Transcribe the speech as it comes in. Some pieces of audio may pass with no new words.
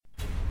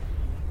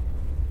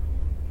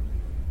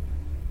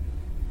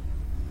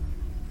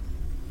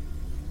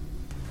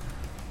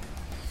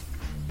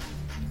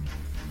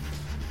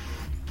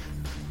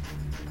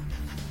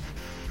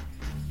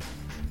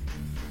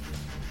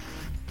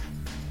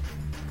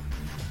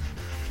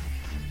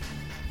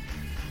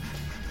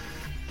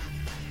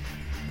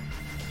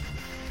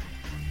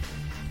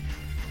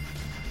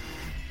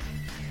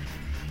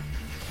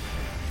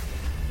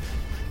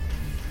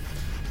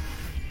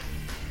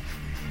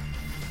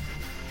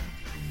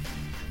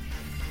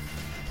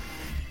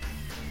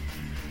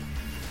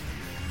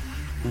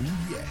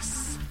Oh,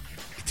 yes.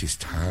 It is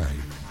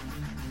time.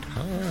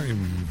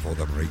 Time for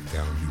the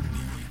breakdown you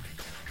need.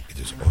 It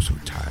is also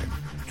time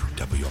to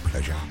double your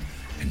pleasure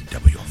and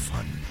double your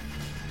fun.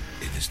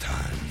 It is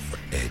time for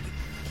Ed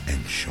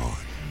and Sean.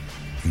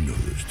 You know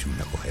those two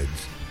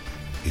knuckleheads.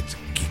 It's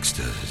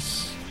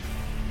Geeksters.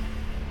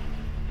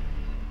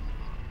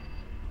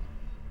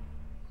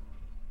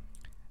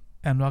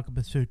 And welcome to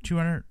episode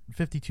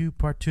 252,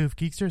 part 2 of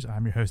Geeksters.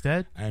 I'm your host,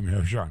 Ed. I'm your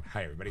host, Sean.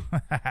 Hi, everybody.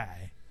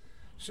 Hi.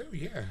 So,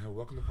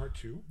 welcome to part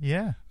 2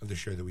 Yeah. of the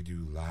show that we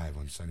do live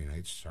on Sunday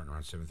nights, starting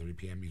around 7:30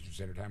 p.m. Eastern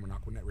Standard Time on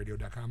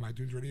AquanetRadio.com,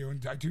 iTunes Radio, and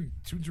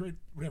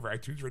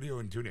iTunes Radio,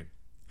 and TuneIn.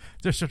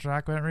 Just search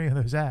Aquanet Radio,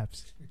 those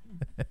apps.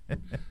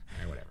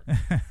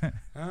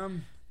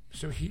 Whatever.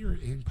 So here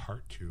in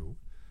part 2,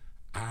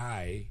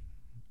 I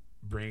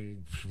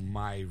bring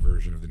my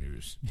version of the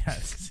news.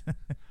 Yes.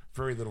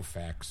 Very little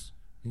facts,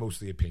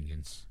 mostly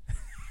opinions.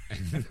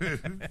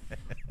 And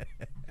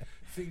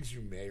things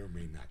you may or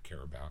may not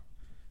care about.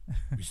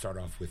 We start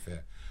off with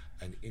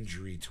an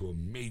injury to a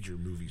major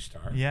movie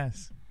star.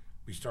 Yes.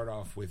 We start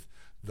off with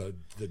the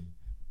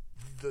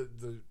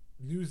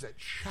news that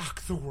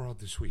shocked the world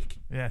this week.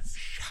 Yes.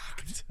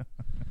 Shocked.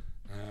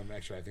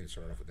 Actually, I think I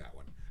started off with that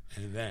one.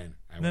 And then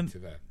I went to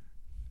the...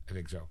 I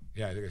think so.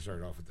 Yeah, I think I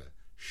started off with the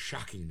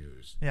shocking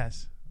news.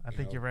 Yes. I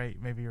think you're right.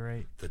 Maybe you're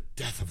right. The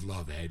death of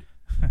love, Ed.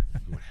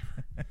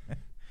 Whatever.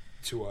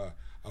 To a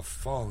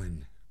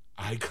fallen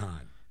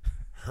icon.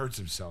 Hurts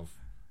himself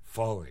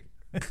falling.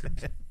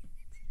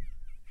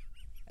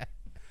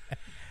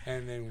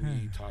 And then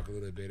we talk a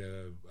little bit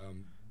of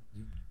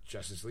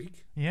Justice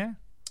League. Yeah.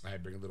 I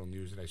bring a little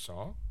news that I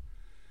saw.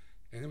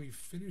 And then we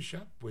finish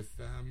up with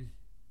a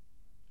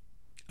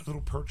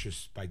little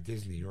purchase by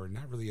Disney, or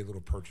not really a little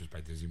purchase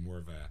by Disney, more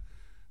of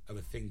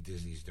a thing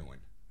Disney's doing.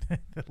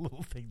 The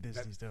little thing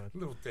Disney's doing.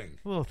 Little thing.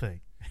 Little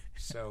thing.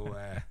 So,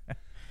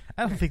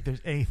 I don't think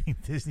there's anything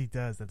Disney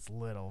does that's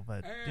little,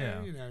 but,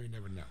 you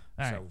never know.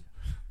 All so, right.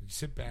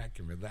 sit back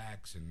and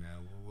relax, and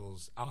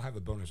I'll have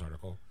a bonus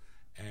article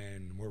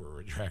and more of a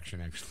retraction,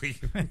 actually.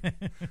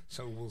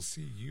 So, we'll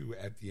see you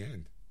at the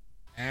end.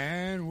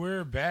 And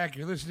we're back.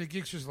 You're listening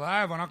to Geeksters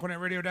Live on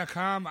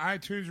AquanetRadio.com,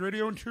 iTunes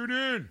Radio, and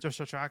TuneIn. Just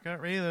search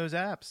Aquanet Radio, those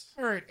apps.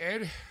 All right,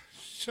 Ed.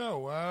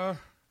 So, I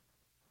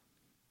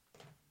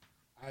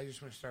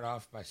just want to start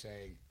off by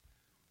saying,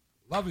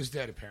 love is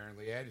dead,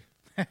 apparently, Ed.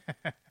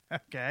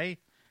 Okay.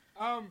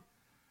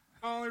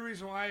 Only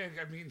reason why,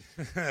 I mean,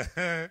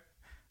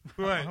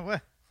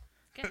 What?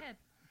 Go ahead.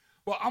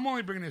 well, I'm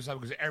only bringing this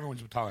up because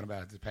everyone's been talking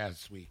about it this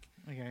past week.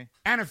 Okay.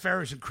 Anna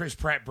Faris and Chris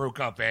Pratt broke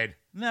up, Ed.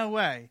 No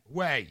way.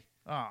 Way.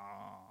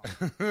 Oh.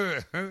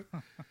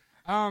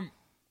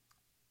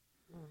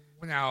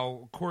 Now,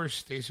 of course,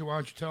 Stacey, why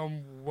don't you tell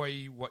them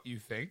what you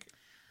think?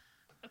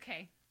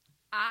 Okay.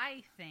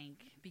 I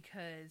think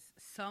because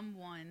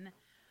someone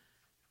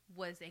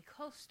was a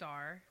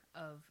co-star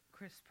of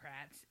Chris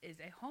Pratt's is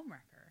a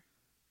homewrecker,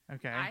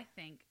 Okay. I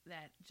think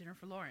that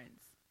Jennifer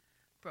Lawrence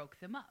broke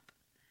them up.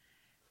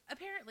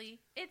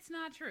 Apparently, it's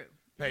not true.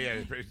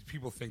 Yeah,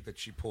 people think that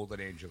she pulled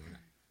an Angelina.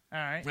 All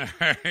right. All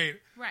right.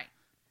 Right.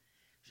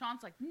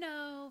 Sean's like,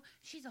 no,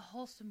 she's a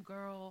wholesome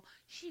girl.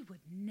 She would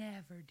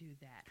never do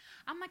that.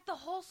 I'm like, the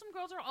wholesome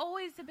girls are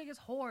always the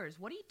biggest whores.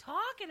 What are you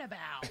talking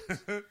about?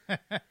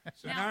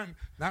 So Now-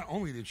 not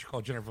only did she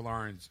call Jennifer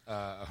Lawrence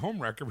a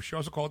homewrecker, but she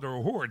also called her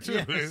a whore, too.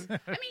 Yes. I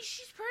mean,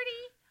 she's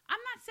pretty. I'm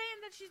not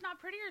saying that she's not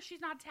pretty or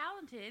she's not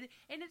talented,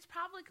 and it's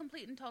probably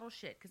complete and total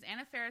shit, because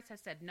Anna Faris has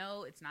said,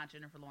 no, it's not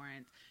Jennifer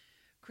Lawrence.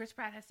 Chris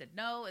Pratt has said,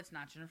 no, it's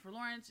not Jennifer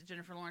Lawrence.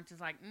 Jennifer Lawrence is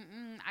like,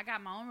 I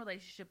got my own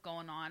relationship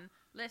going on.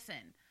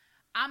 Listen,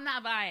 I'm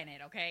not buying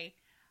it, okay?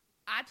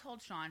 I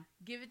told Sean,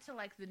 give it to,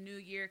 like, the new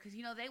year, because,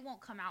 they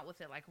won't come out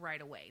with it, like,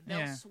 right away.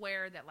 They'll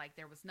swear that, like,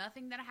 there was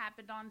nothing that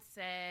happened on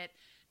set,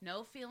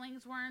 no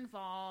feelings were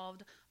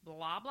involved,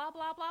 blah, blah,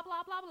 blah, blah,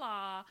 blah, blah,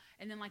 blah.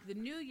 And then, like, the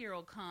new year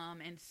will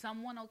come, and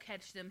someone will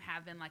catch them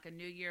having, like, a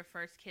New Year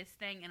first kiss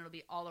thing, and it'll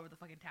be all over the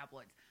fucking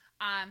tabloids.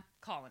 I'm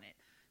calling it.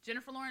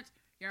 Jennifer Lawrence,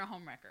 you're a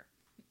homewrecker.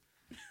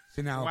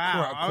 So now,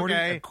 Wow,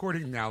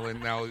 according now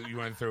you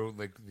want to throw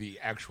like the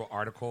actual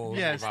article?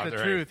 Yes, about the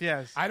her. truth,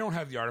 yes. I don't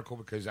have the article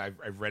because I've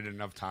read it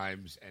enough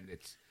times, and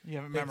You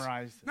haven't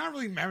memorized. It's not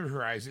really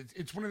memorized.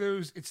 It's one of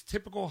those. It's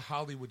typical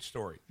Hollywood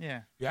story.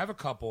 Yeah. You have a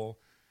couple.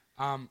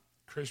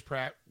 Chris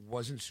Pratt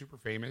wasn't super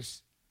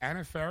famous.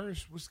 Anna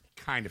Faris was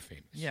kind of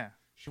famous. Yeah.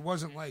 She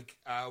wasn't like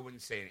I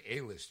wouldn't say an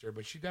A-lister,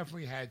 but she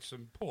definitely had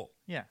some pull.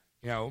 Yeah.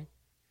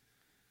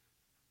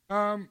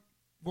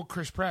 Well,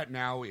 Chris Pratt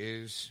now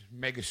is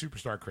mega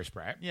superstar Chris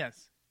Pratt.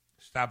 Yes.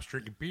 Stops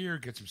drinking beer,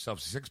 gets himself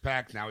a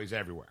six-pack, now he's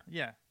everywhere.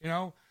 Yeah.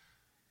 It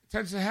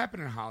tends to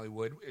happen in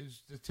Hollywood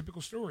is the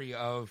typical story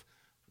of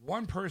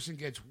one person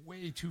gets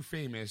way too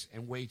famous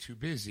and way too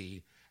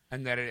busy,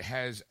 and that it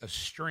has a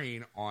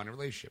strain on a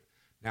relationship.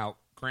 Now,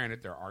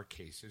 granted, there are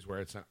cases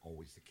where it's not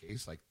always the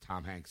case, like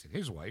Tom Hanks and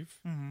his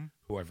wife,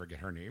 who I forget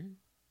her name.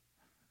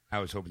 I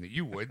was hoping that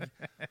you would.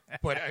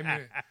 But I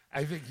mean,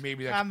 I think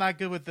maybe that's I'm not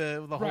good with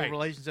the whole Right.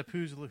 relationship.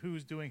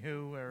 Who's doing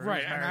who or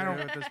Right, who's and I married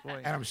don't- who at this point.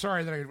 And I'm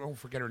sorry that I don't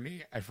forget her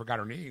name. I forgot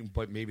her name,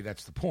 but maybe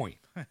that's the point.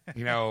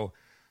 You know,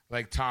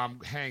 like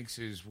Tom Hanks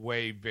is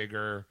way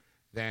bigger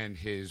than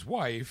his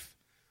wife,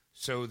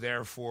 so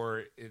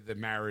therefore the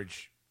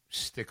marriage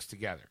sticks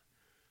together.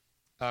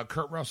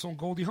 Kurt Russell and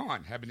Goldie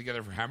Hawn have been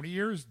together for how many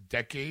years?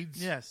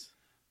 Decades? Yes,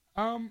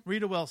 Um,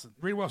 Rita Wilson.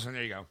 Rita Wilson,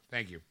 there you go.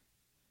 Thank you.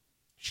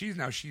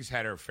 She's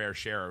had her fair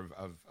share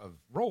of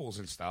roles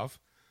and stuff.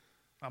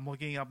 I'm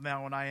looking up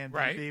now on IMDb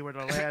Right. where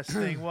the last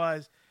thing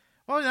was.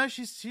 Well, no,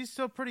 she's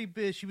still pretty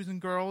big. She was in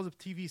Girls, a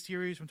TV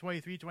series from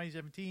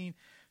 2017.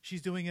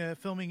 She's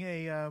filming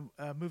a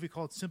movie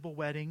called Simple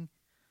Wedding.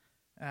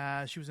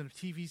 She was in a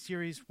TV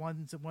series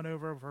one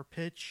over of her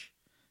pitch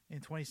in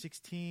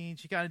 2016.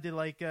 She kind of did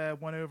like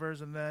one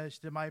overs, and she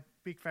did My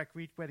Big Fat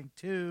Greek Wedding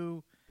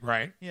 2.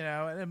 Right. You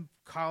know, and then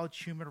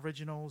College Humor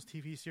Originals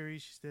TV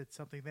series. She did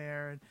something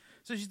there, and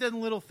so she's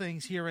done little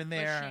things here and But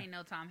there. she ain't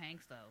no Tom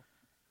Hanks though.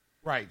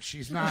 Right.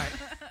 She's not.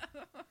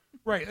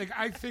 Right. Like,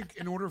 I think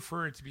in order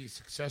for it to be a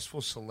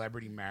successful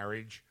celebrity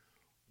marriage,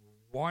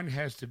 one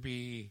has to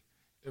be,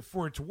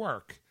 for it to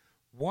work,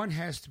 one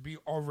has to be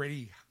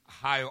already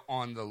high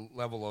on the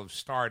level of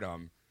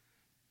stardom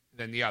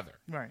than the other.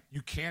 Right.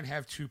 You can't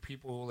have two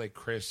people like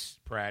Chris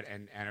Pratt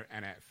and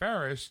Anna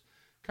Faris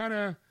kind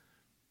of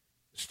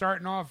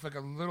starting off like a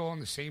little on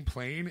the same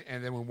plane,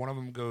 and then when one of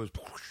them goes,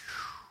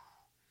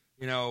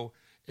 you know,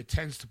 it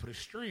tends to put a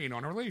strain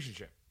on a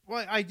relationship.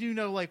 Well, I do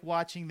know, like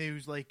watching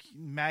those like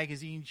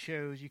magazine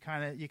shows, you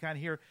kind of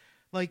hear,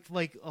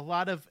 like a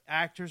lot of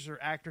actors or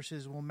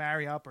actresses will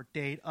marry up or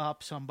date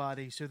up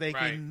somebody so they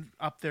can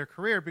up their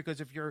career.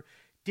 Because if you're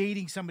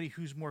dating somebody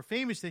who's more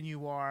famous than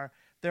you are,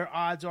 their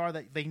odds are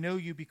that they know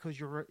you because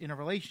you're in a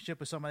relationship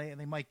with somebody, and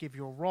they might give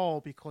you a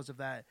role because of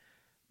that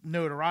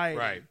notoriety.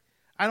 Right.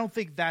 I don't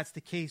think that's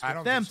the case I with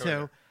don't them think so two.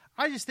 either.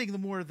 I just think the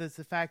more that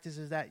the fact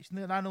is that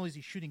not only is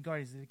he shooting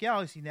Guardians of the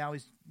Galaxy, now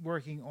he's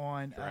working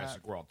on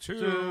Jurassic World 2.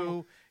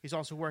 2. He's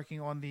also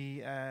working on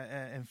the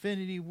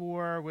Infinity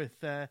War with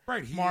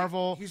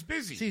Marvel. He's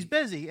busy. She's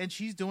busy, and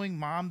she's doing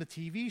Mom, the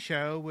TV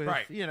show with,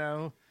 Right. you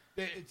know.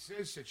 It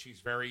says that she's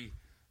very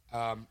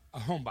a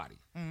homebody.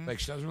 Like,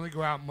 she doesn't really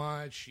go out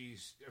much.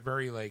 She's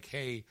very like,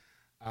 hey,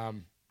 I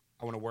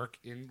want to work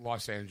in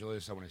Los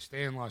Angeles. I want to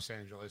stay in Los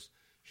Angeles.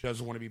 She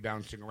doesn't want to be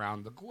bouncing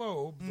around the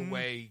globe the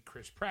way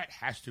Chris Pratt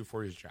has to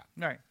for his job.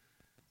 Right.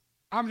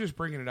 I'm just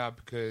bringing it up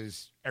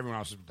because everyone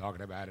else has been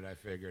talking about it. I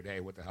figured, hey,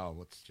 what the hell?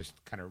 Let's just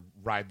kind of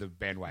ride the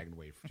bandwagon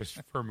wave just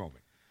for a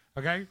moment.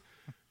 Okay?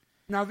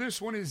 Now,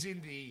 this one is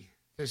in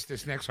this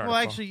next article.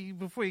 Well, actually,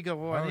 before you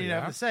go on, Oh, you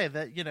yeah? have to say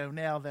that, you know,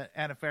 now that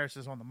Anna Faris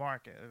is on the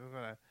market, we're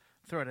going to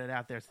throw that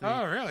out there to,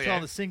 Oh, really? to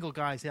all the single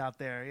guys out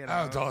there. You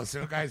know, Oh, Dollar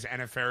Single Guys,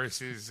 Anna Faris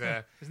is...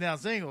 It's now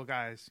single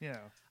guys, you know.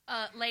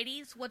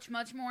 Ladies, what's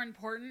much more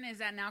important is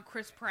that now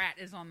Chris Pratt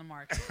is on the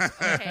market.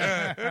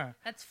 Okay?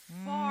 That's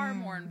far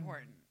more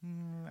important.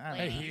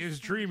 hey, he is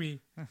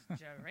dreamy.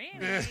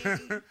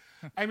 Jeremy.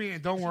 I mean,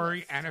 and don't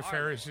worry, Star Anna Lord.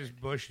 Faris's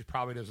bush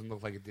probably doesn't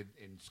look like it did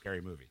in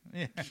Scary Movie.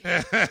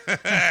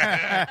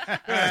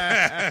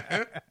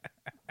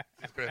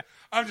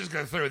 I'm just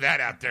going to throw that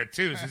out there,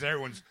 too, since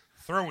everyone's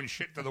throwing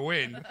shit to the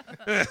wind.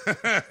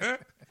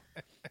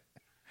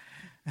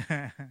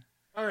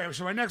 All right,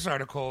 so my next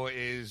article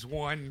is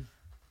one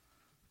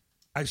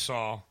I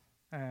saw,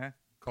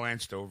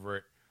 glanced over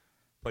it,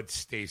 but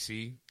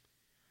Stacy,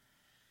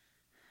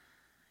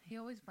 He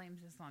always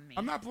blames this on me.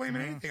 I'm not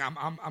blaming anything.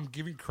 I'm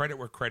giving credit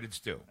where credit's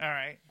due. All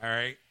right. All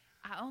right.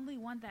 I only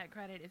want that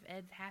credit if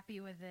Ed's happy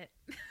with it.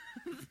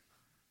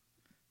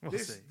 We'll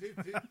This, see. this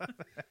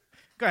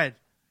Go ahead.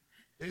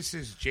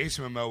 is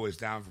Jason Momoa is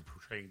down for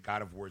portraying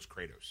God of War's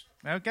Kratos.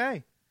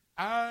 Okay.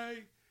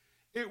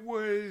 It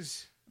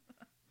was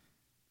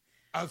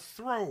a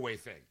throwaway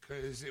thing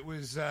because it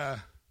was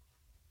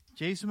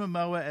Jason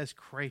Momoa as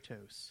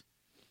Kratos.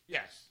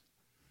 yes.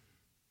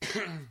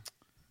 I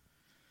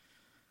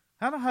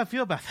don't know how I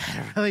feel about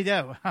that. I really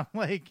do. I'm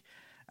like,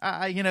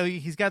 you know,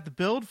 he's got the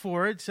build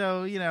for it,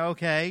 so you know,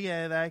 okay,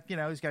 yeah, that you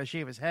know, he's got to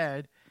shave his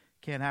head.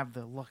 Can't have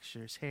the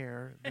luxurious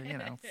hair, you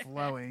know,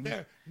 flowing.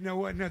 Yeah, you know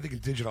what? No, they can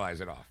digitalize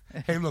it off.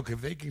 Hey, look,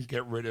 if they can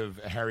get rid of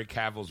Harry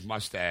Cavill's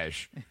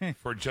mustache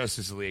for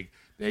Justice League,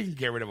 they can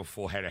get rid of a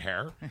full head of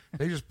hair.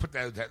 They just put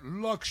that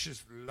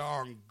luscious,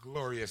 long,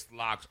 glorious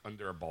locks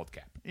under a bald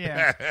cap.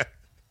 Yeah.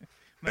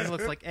 He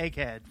looks like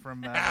Egghead from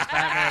the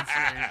Batman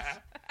series.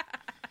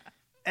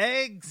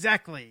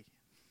 Exactly.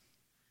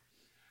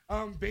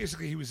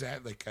 Basically, he was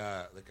at like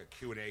a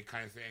Q&A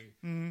kind of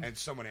thing, and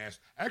someone asked.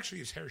 Actually,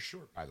 his hair's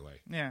short, by the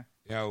way. Yeah.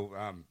 You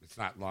know, it's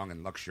not long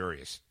and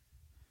luxurious.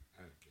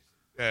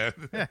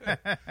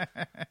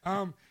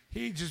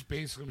 He just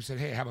basically said,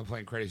 "Hey, how about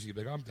playing crazy?" He'd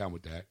be like, "I'm done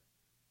with that."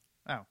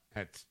 Oh.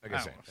 That's like I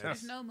said. so-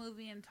 There's no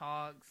movie in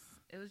talks.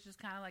 It was just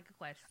kind of like a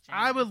question.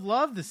 I would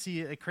love to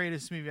see a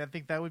Kratos movie. I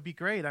think that would be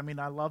great. I mean,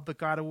 I love the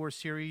God of War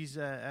series,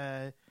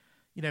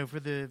 you know, for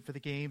the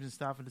games and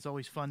stuff, and it's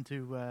always fun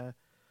to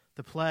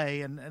to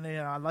play, and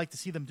I'd like to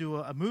see them do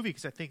a movie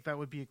because I think that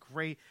would be a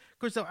great. Of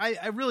course, though,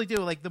 I really do.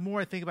 Like, the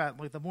more I think about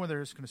it, like, the more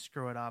they're just going to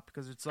screw it up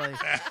because it's like,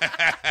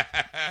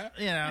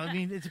 I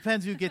mean, it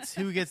depends who gets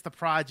the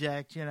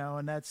project,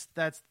 and that's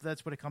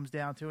what it comes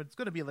down to. It's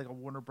going to be like a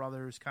Warner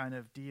Brothers kind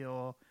of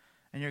deal,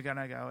 and you're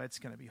gonna go, it's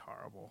going to be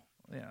horrible,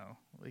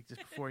 like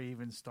just before it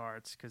even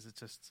starts because it's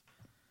just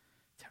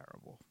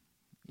terrible.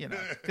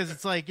 Because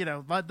it's like,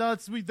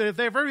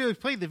 they've already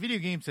played the video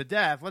games to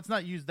death. Let's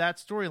not use that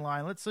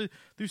storyline. Let's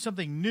do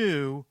something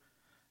new,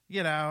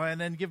 and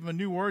then give them a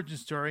new origin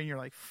story. And you're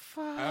like,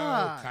 fuck.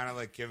 Oh, kind of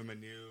like give them a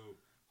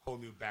whole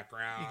new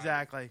background.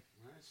 Exactly.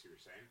 I see what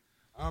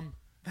you're saying.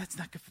 That's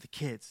not good for the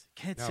kids.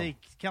 Can't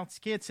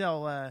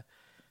sell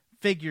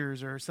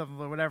figures or something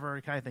or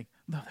whatever kind of thing.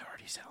 No, they're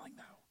already selling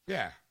though.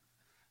 Yeah.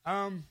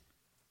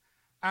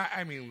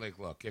 I mean, like,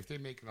 look, if they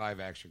make a live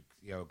action,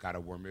 God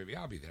of War movie,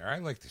 I'll be there. I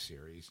like the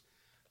series.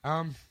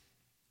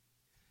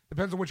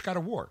 Depends on which God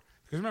of War.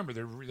 Because remember,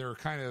 they're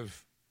kind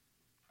of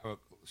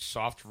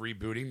soft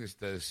rebooting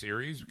the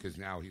series because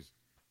now he's,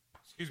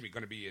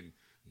 going to be in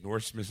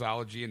Norse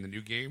mythology in the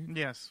new game.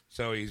 Yes.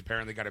 So he's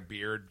apparently got a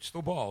beard,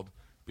 still bald,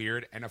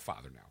 beard, and a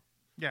father now.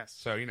 Yes.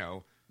 So,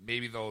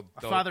 maybe they'll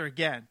a father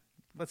again.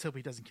 Let's hope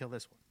he doesn't kill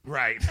this one.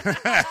 Right.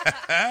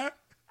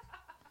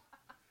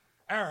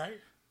 All right.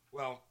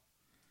 Well,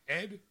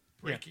 Ed,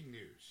 breaking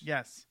news.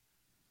 Yes.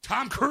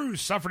 Tom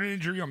Cruise suffered an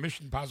injury on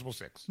Mission Impossible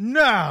 6.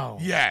 No.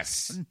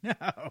 Yes. No.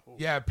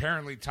 Yeah,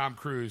 apparently Tom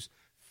Cruise,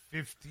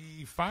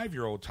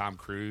 55-year-old Tom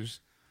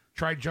Cruise,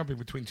 tried jumping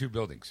between two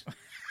buildings.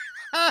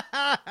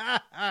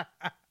 I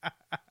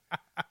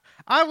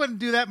wouldn't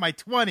do that in my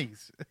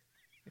 20s.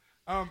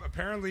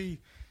 Apparently,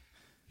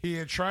 he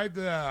had tried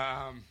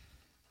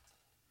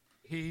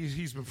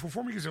he's been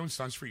performing his own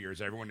stunts for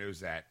years. Everyone knows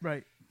that.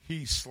 Right.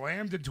 He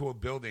slammed into a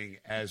building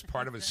as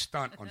part of a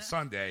stunt on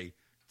Sunday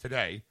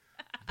today,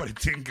 but it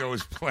didn't go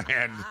as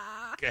planned.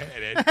 Go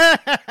ahead,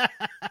 Ed.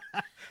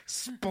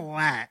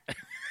 Splat.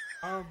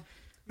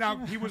 Now,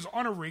 he was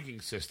on a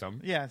rigging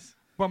system. Yes.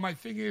 But my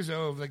thing is,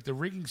 the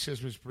rigging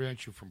system is to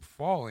prevent you from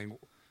falling.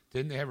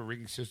 Didn't they have a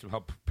rigging system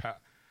help?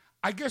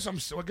 I guess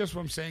what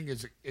I'm saying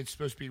is it's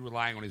supposed to be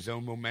relying on his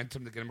own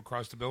momentum to get him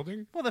across the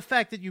building. Well, the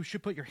fact that you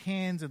should put your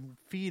hands and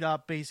feet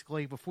up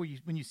basically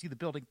when you see the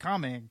building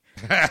coming,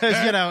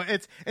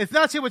 because it's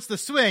not so much the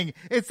swing,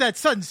 it's that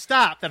sudden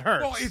stop that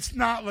hurts. Well, it's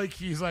not like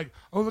he's like,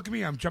 oh, look at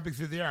me, I'm jumping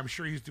through the air. I'm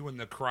sure he's doing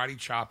the karate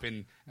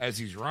chopping as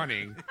he's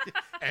running,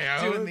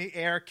 doing the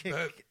air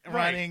kick,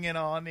 running and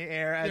on the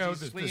air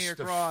as he's swinging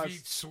across. The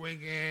feet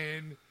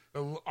swinging.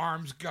 The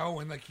arms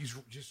going like he's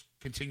just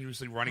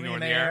continuously running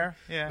on the air,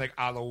 like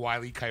a la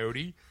Wile E.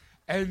 Coyote,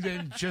 and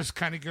then just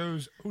kind of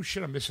goes, "Oh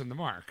shit, I'm missing the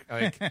mark."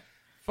 Like,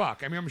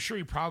 fuck. I mean, I'm sure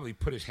he probably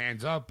put his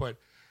hands up, but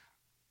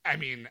I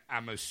mean,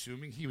 I'm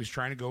assuming he was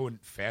trying to go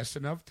fast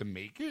enough to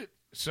make it.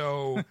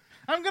 So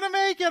I'm gonna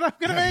make it.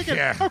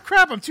 Yeah. Oh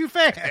crap, I'm too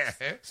fast.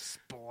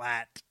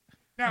 Splat.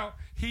 Now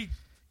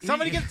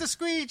somebody get the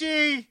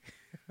squeegee.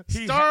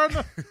 Star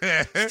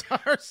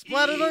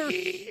splatter.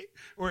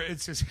 Or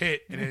it's just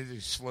hit and it's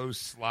a slow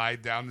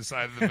slide down the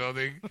side of the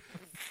building.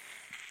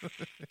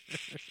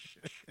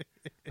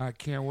 I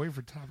can't wait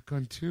for Top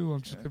Gun 2.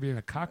 I'm just going to be in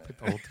a cockpit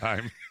the whole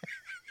time.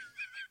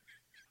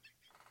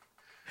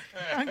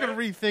 I'm going to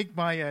rethink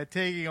my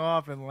taking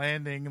off and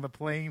landing the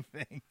plane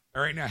thing.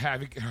 All right, now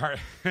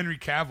Henry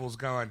Cavill's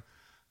going,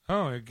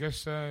 oh, I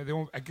guess they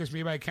won't. I guess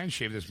maybe I can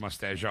shave this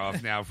mustache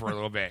off now for a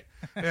little bit.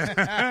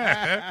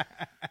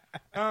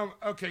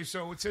 Okay,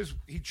 so it says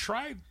he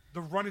tried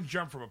the run and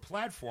jump from a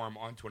platform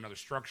onto another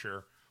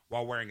structure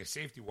while wearing a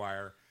safety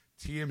wire.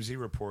 TMZ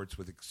reports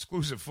with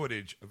exclusive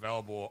footage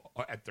available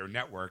at their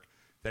network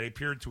that he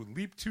appeared to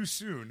leap too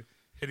soon,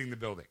 hitting the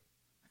building.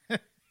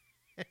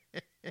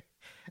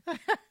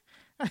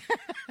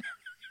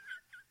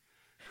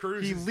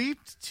 He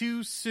leaped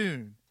too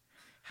soon.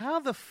 How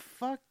the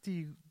fuck do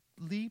you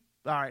leap?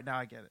 All right, now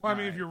I get it. Well, I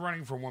mean, if you're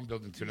running from one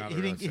building to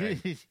another,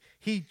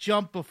 he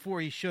jumped before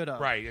he should have.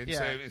 Right.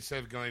 Instead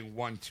of going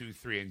 1, 2,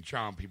 3 and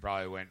jump, he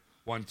probably went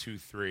 1, 2,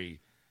 3,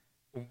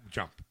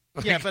 jump.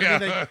 Yeah, but I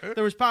mean,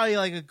 there was probably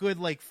like a good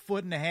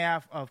foot and a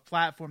half of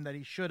platform that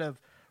he should have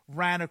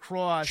ran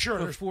across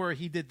before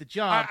he did the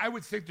jump. I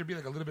would think there'd be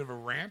like a little bit of a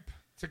ramp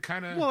to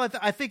kind of. Well,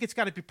 I think it's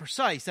got to be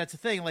precise. That's the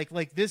thing.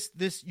 Like this,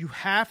 you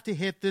have to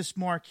hit this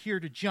mark here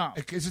to jump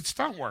because it's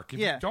stunt work. If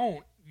you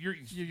don't.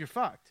 You're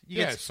fucked.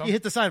 You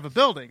hit the side of a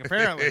building,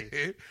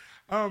 apparently.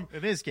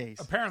 In his case.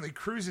 Apparently,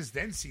 Cruise is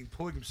then seen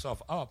pulling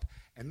himself up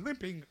and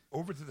limping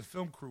over to the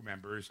film crew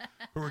members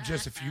who are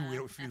just a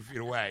few feet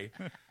away.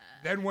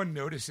 Then one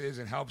notices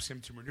and helps him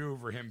to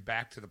maneuver him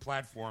back to the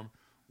platform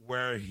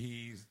where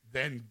he's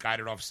then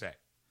guided off set.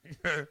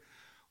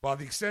 While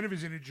the extent of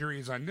his injury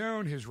is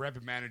unknown, his rep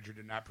and manager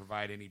did not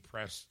provide any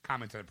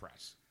comment to the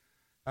press.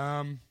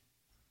 Let's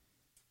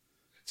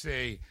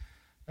see.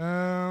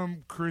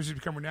 Cruise has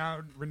become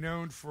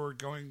renowned for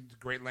going to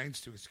great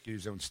lengths to execute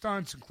his own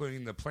stunts,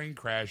 including the plane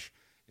crash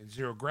in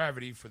Zero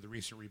Gravity for the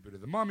recent reboot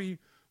of The Mummy,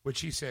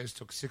 which he says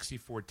took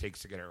 64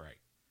 takes to get it right.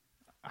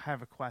 I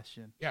have a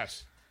question.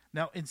 Yes.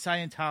 Now, in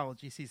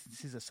Scientology,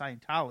 since he's a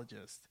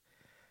Scientologist,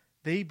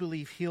 they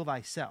believe heal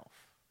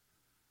thyself.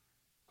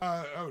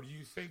 Do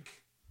you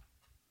think?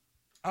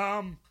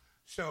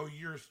 So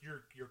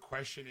your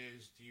question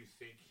is, do you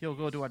think He'll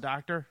go to a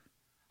doctor?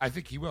 I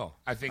think he will.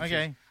 I think.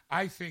 Okay.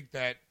 I think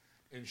that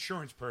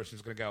insurance person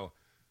is going to go.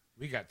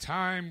 We got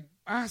time.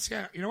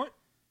 Yeah, you know what?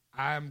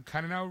 I'm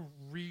kind of now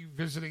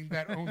revisiting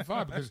that own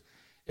thought because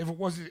if it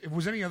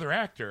was any other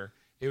actor,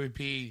 it would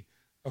be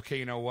okay.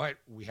 You know what?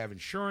 We have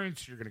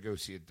insurance. You're going to go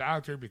see a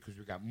doctor because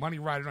we got money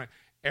riding on.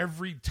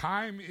 Every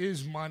time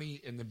is money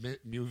in the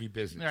movie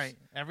business. Right.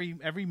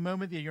 Every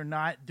moment that you're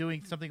not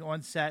doing something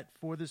on set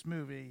for this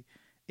movie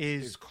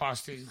is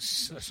costing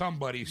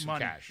somebody some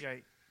money. cash.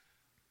 Right.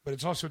 But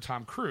it's also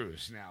Tom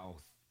Cruise now.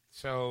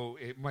 So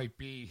it might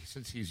be,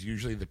 since he's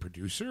usually the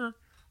producer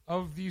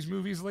of these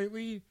movies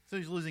lately. So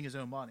he's losing his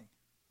own money.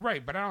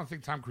 Right, but I don't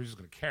think Tom Cruise is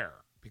going to care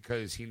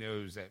because he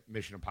knows that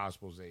Mission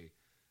Impossible is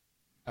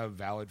a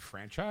valid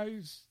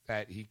franchise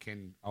that he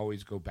can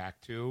always go back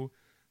to.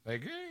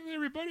 Like, hey,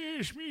 everybody,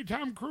 it's me,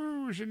 Tom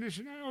Cruise, and this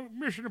is now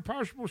Mission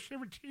Impossible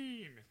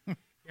 17. You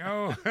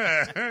know,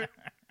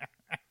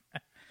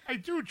 I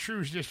do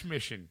choose this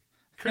mission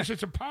because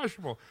it's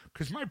impossible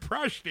because my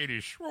prostate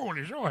is swollen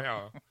as all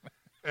hell.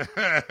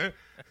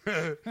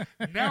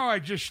 Now I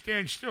just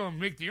stand still and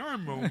make the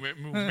arm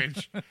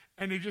movements,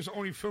 and they just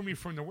only film me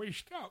from the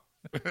waist up.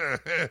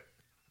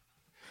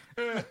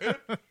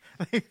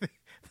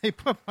 They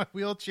put my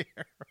wheelchair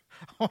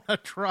on a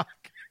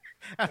truck,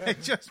 and I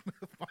just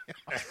moved my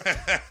arm.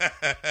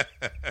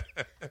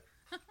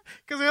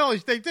 Because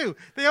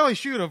they always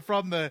shoot him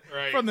from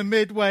the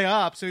midway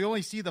up, so you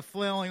only see the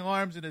flailing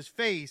arms in his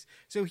face.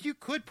 So you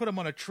could put him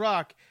on a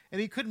truck,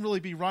 and he couldn't really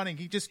be running.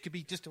 He just could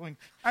be just doing.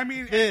 I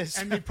mean, this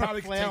and they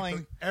probably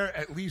flailing.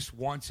 at least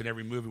once in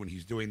every movie when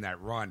he's doing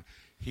that run,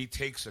 he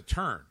takes a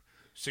turn.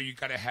 So you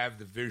got to have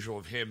the visual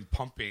of him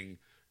pumping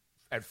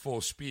at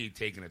full speed,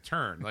 taking a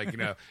turn. Like, you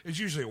know, it's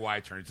usually a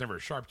wide turn. It's never a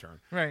sharp turn.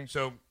 Right.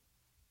 So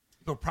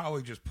they'll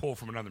probably just pull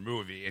from another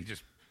movie and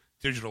just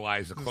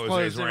digitalize the clothes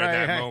that he's wearing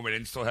at that moment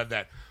and still have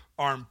that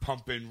arm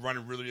pumping,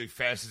 running really, really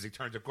fast as he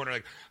turns the corner.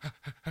 Like,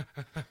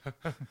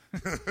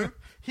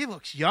 he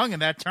looks young in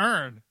that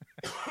turn.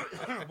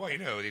 Well, you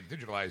know, they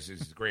digitalize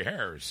his gray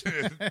hairs.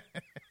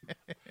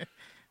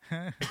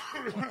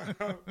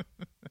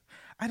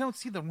 I don't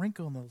see the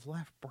wrinkle in the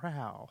left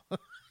brow.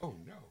 Oh,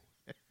 no.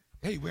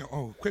 Hey,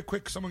 well,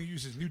 quick, someone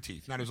uses new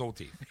teeth, not his old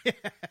teeth.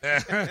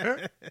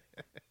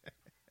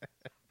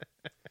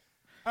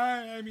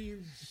 I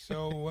mean,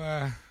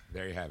 so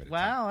there you have it.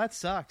 Wow, that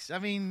sucks. I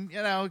mean,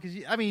 you know,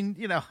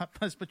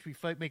 as much we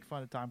make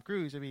fun of Tom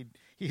Cruise, I mean,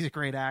 he's a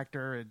great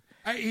actor, and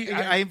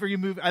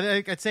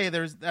I'd say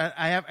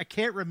I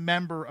can't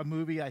remember a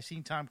movie I've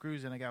seen Tom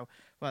Cruise and I go,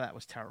 well, that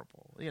was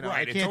terrible. You know,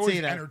 right? I can't it's always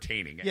say that.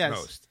 Entertaining at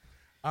most.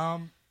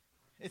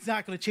 It's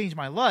not going to change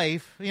my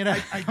life, you know.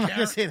 I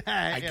can't say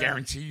that. I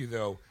guarantee you,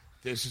 though,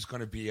 this is going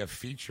to be a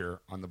feature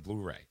on the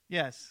Blu-ray.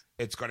 Yes.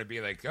 It's going to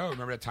be like, oh,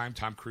 remember that time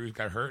Tom Cruise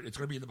got hurt? It's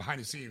going to be in the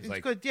behind the scenes. It's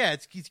like, good. Yeah,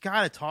 he's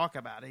got to talk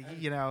about it,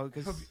 you know.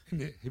 Cause...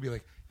 He'll be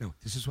like, no,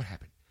 this is what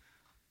happened.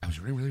 I was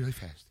running really, really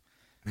fast,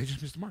 and I just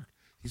missed the mark.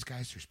 These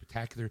guys are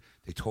spectacular.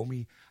 They told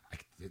me, I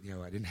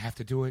didn't have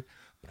to do it,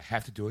 but I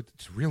have to do it.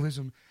 It's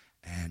realism,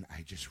 and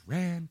I just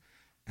ran,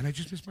 and I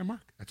just missed my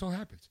mark. That's all that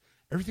happens.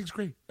 Everything's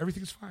great.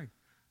 Everything's fine.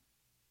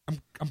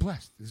 I'm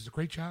blessed. This is a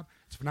great job.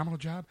 It's a phenomenal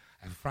job.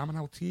 I have a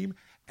phenomenal team,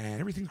 and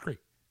everything's great.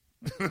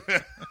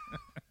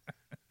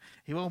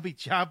 He won't be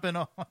chopping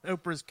on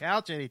Oprah's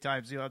couch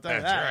anytime soon. I'll tell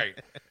you that. That's right.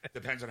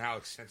 Depends on how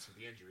extensive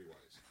the injury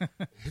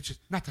was. It's just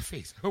not the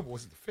face. I hope it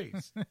wasn't the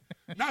face.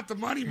 Not the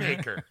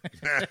moneymaker.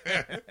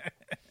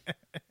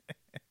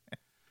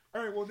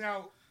 All right. Well,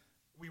 now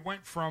we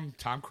went from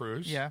Tom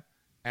Cruise,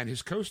 and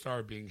his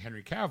co-star being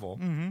Henry Cavill.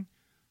 Mm-hmm.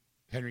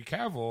 Henry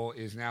Cavill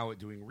is now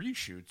doing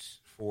reshoots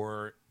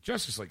for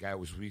Justice League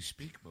as we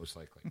speak, most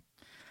likely.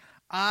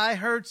 I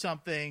heard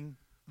something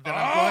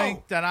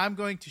that I'm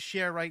going to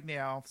share right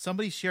now.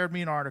 Somebody shared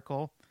me an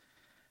article.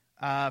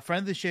 A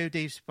friend of the show,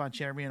 Dave Spun,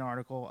 shared me an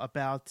article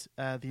about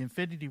the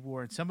Infinity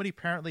War, and somebody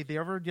apparently they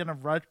ever did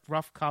a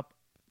rough cut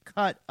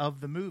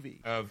of the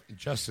movie of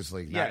Justice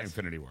League, not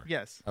Infinity War.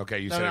 Yes. Okay,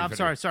 you said. I'm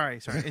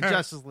sorry. In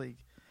Justice League.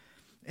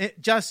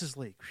 Justice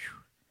League. Whew.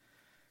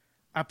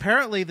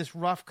 Apparently, this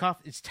rough cut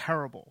is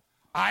terrible.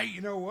 You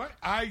know what?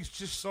 I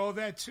just saw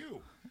that too.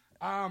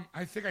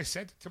 I think I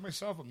sent it to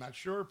myself. I'm not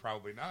sure.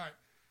 Probably not.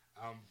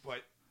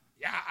 But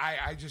yeah,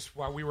 I just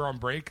while we were on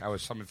break, I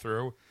was thumbing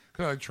through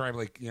because I tried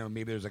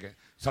maybe there's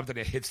something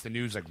that hits the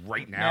news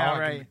right now.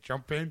 I can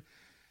jump in,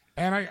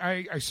 and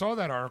I saw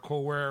that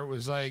article where it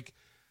was like,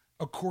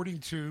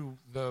 according to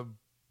the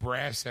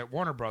brass at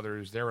Warner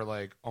Brothers, they were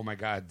like, "Oh my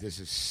God,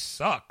 this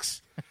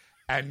sucks."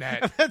 And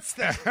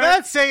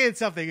that's saying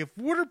something. If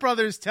Warner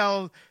Brothers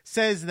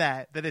says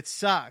that it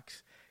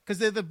sucks, because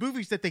they're the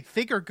movies that they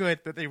think are good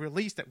that they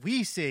release that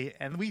we see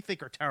and we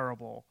think are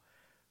terrible.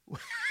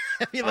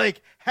 I mean,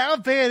 like, how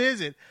bad is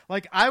it?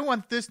 Like, I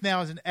want this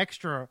now as an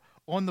extra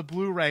on the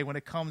Blu-ray when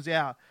it comes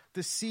out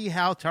to see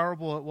how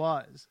terrible it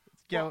was.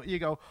 go. You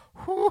go.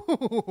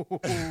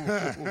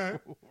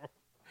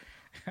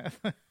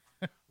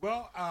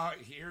 Well,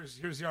 here's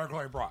the article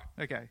I brought.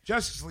 Okay.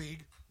 Justice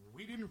League.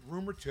 We didn't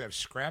rumored to have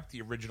scrapped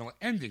the original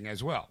ending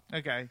as well.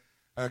 Okay.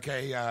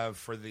 Okay.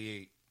 For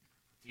the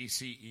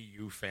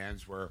DCEU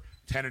fans, were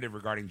tentative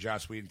regarding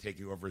Joss Whedon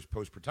taking over his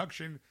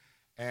post-production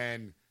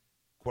and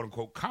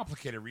quote-unquote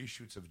complicated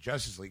reshoots of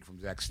Justice League from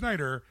Zack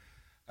Snyder.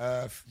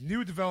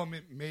 New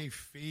development may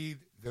feed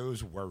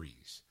those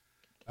worries.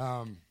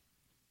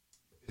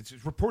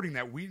 It's reporting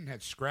that Whedon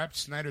had scrapped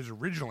Snyder's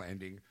original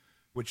ending,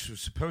 which was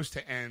supposed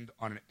to end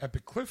on an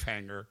epic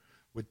cliffhanger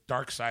with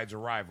Darkseid's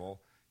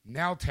arrival,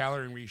 now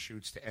tailoring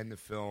reshoots to end the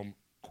film,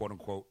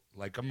 quote-unquote,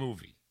 like a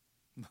movie.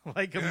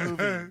 Like a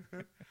movie.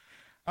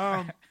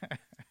 Now,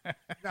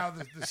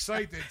 the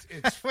site,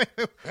 it's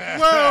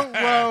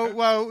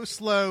whoa,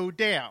 slow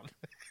down.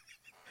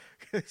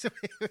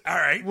 all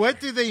right. What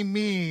do they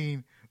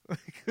mean?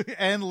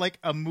 And like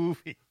a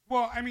movie?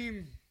 Well, I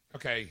mean,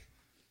 okay.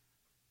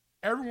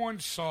 Everyone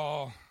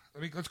saw.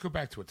 Let's go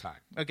back to a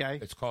time. Okay.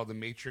 It's called The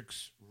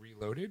Matrix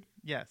Reloaded.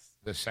 Yes.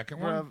 The second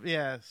one.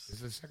 Yes.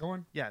 Is it the second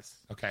one? Yes.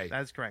 Okay.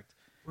 That's correct.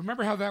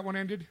 Remember how that one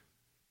ended?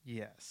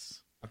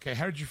 Yes. Okay.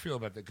 How did you feel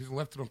about that? Because it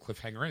left it on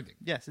cliffhanger ending.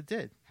 Yes, it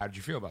did. How did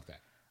you feel about that?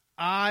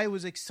 I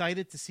was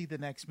excited to see the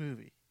next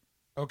movie.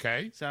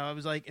 Okay. So it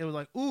was like,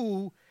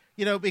 ooh,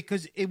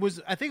 because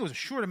I think it was a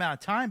short amount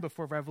of time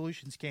before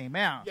Revolutions came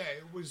out. Yeah,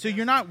 it was. So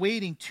you're not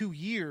waiting 2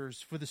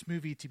 years for this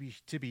movie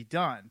to be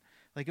done.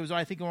 Like it was,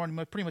 I think, already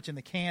pretty much in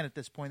the can at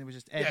this point. It was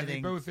just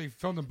editing. Yeah, they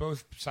filmed them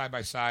both side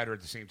by side or at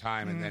the same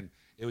time, and then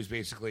it was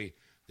basically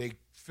they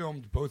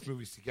filmed both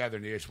movies together,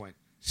 and they just went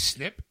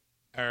snip.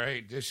 All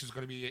right, this is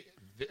going to be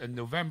in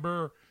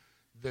November.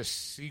 The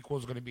sequel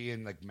is going to be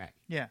in like May.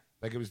 Yeah,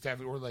 like it was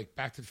definitely or like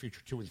Back to the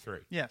Future 2 and 3.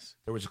 Yes,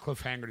 there was a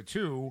cliffhanger to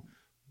 2,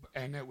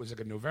 and it was like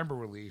a November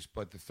release,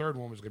 but the third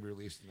one was going to be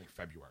released in like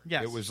February.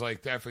 Yes, it was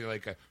like definitely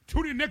like a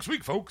tune in next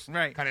week, folks,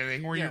 right? Kind of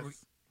thing where you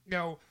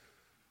know.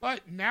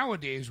 But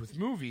nowadays with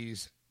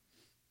movies,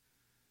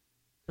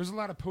 there's a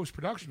lot of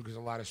post-production because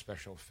a lot of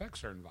special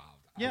effects are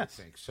involved. I would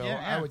think. So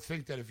I would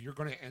think that if you're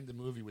going to end the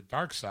movie with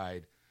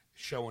Darkseid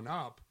showing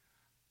up,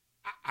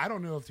 I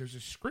don't know if there's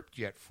a script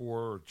yet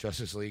for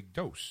Justice League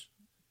Dose.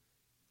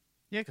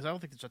 Yeah, because I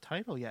don't think there's a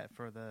title yet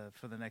for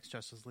the next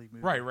Justice League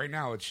movie. Right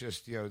now it's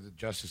just the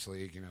Justice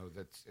League,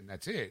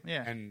 that's it.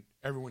 Yeah. And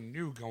everyone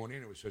knew going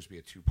in it was supposed to be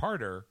a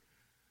 2-parter.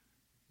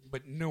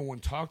 But no one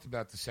talked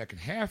about the second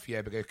half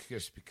yet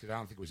because I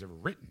don't think it was ever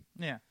written.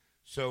 Yeah.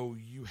 So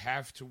you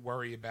have to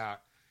worry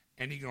about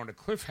ending on a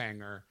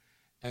cliffhanger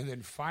and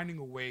then finding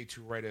a way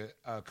to write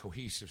a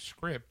cohesive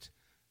script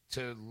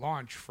to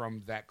launch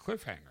from that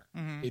cliffhanger.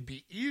 Mm-hmm. It'd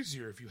be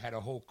easier if you had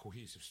a whole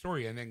cohesive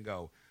story and then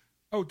go,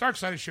 oh,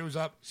 Darkseid shows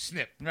up,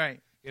 snip. Right.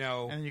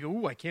 And then you go,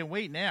 ooh, I can't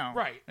wait now.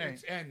 Right.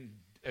 And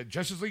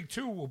Justice League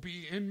 2 will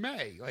be in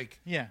May.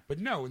 Yeah. But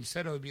no,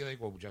 instead it would be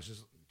like, well,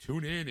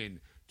 tune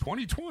in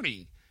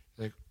 2020.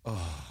 Like,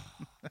 oh,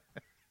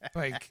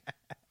 like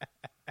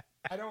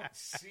I don't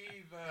see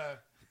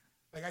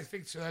I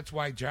think so. That's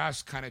why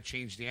Joss kind of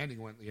changed the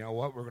ending. Went, you know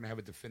what? We're going to have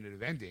a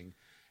definitive ending,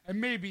 and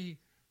maybe,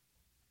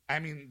 I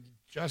mean,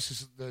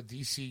 the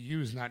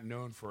DCU is not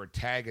known for a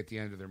tag at the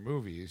end of their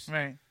movies,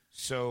 right?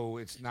 So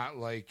it's not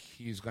like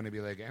he's going to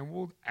be like, and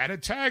we'll add a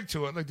tag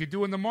to it like they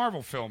do in the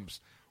Marvel films.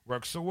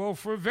 Worked so well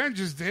for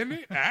Avengers, didn't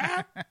it?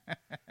 Ah?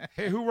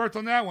 Hey, who worked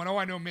on that one? Oh,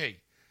 I know me.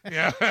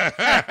 Yeah.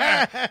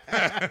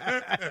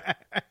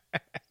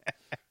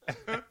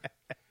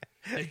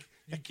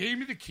 You gave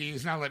me the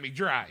keys, now let me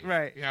drive.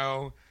 Right.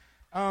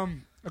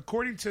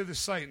 According to the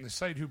site, and the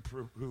site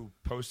who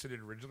posted it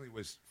originally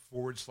was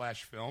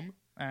 /film.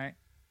 All right.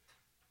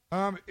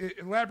 It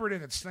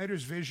elaborated that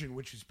Snyder's vision,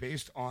 which is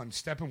based on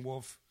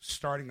Steppenwolf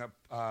starting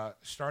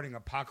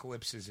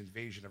Apocalypse's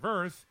invasion of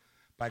Earth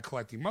by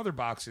collecting mother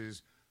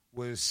boxes,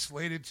 was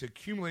slated to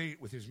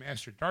accumulate with his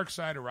master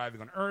Darkseid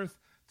arriving on Earth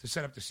to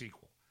set up the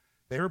sequel.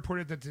 They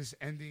reported that this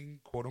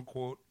ending,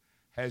 quote-unquote,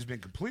 has been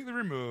completely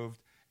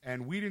removed,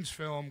 and Whedon's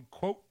film,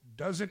 quote,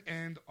 doesn't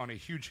end on a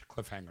huge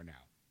cliffhanger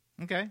now.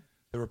 Okay.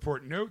 The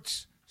report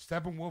notes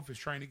Steppenwolf is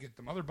trying to get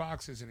the mother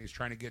boxes, and he's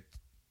trying to get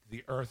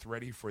the Earth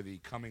ready for the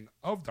coming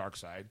of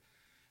Darkseid.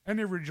 And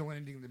the original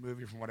ending of the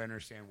movie, from what I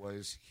understand,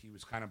 was he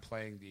was kind of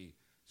playing the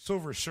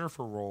Silver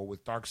Surfer role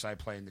with Darkseid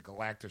playing the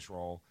Galactus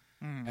role.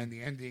 And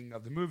the ending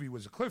of the movie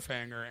was a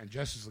cliffhanger, and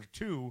Justice League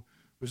 2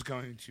 was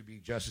going to be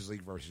Justice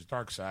League versus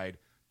Darkseid.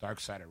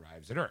 Darkseid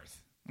arrives at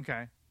Earth.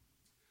 Okay.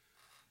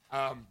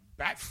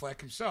 Batfleck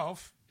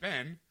himself,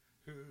 Ben,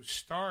 who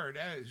stars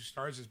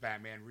as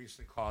Batman,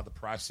 recently called the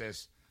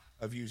process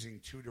of using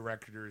 2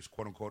 directors,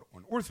 quote-unquote,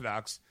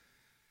 unorthodox,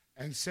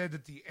 and said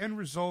that the end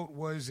result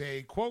was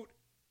a, quote,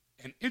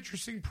 an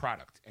interesting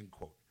product, end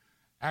quote.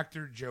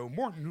 Actor Joe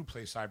Morton, who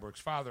plays Cyborg's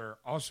father,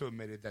 also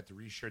admitted that the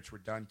reshoots were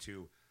done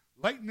to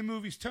lighten the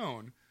movie's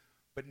tone,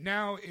 but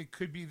now it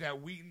could be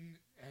that Whedon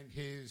and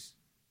his,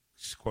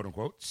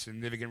 quote-unquote,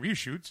 significant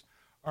reshoots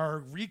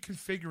are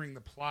reconfiguring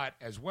the plot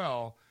as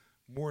well,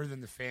 more than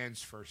the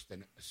fans first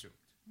then assumed.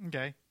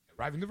 Okay.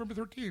 Arriving November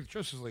 13th,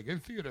 Justice League in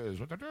theaters.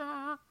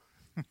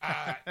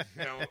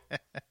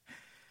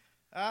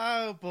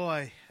 Oh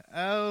boy.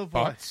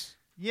 Thoughts?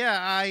 Yeah,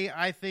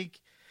 I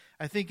think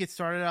it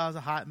started out as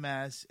a hot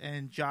mess,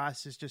 and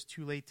Joss is just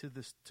too late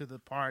to the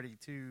party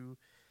to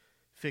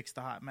fix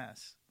the hot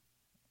mess.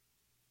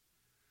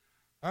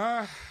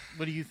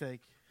 What do you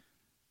think?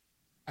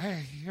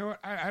 I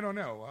don't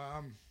know.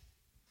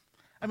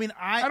 I mean,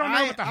 I don't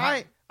know.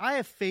 I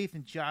have faith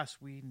in Joss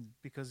Whedon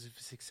because of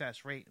his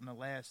success rate in the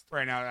last.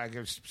 Right now, I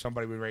guess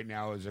somebody right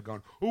now is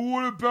going, "Oh,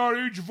 what about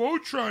Age of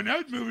Ultron?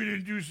 That movie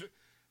didn't do." The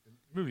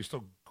movie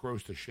still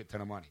grossed a shit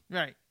ton of money.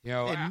 Right. You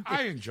know,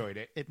 I enjoyed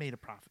it. It made a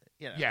profit.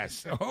 You know?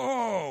 Yes.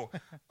 Oh,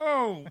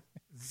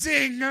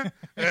 zing!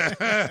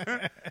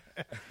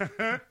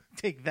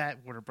 Take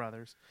that, Warner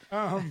Brothers.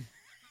 Like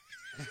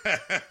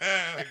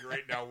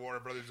right now, Warner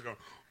Brothers are going,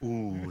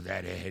 "Ooh,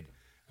 that Ed.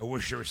 I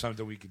wish there was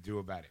something we could do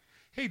about it."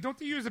 Hey, don't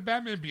they use the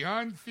Batman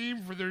Beyond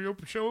theme for their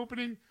show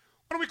opening? Why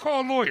don't we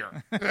call a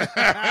lawyer?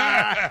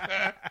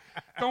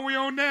 Don't we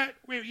own that?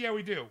 Yeah,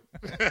 we do.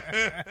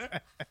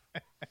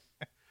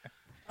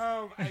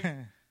 I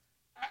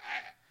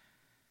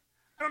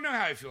don't know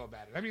how I feel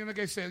about it. I mean, like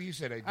I said, you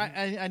said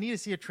I need to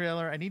see a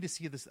trailer. I need to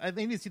see this. I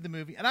need to see the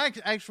movie. And I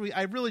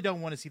really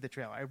don't want to see the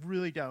trailer. I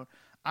really don't.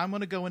 I'm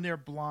going to go in there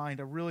blind.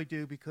 I really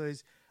do,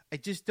 because I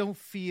just don't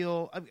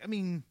feel. I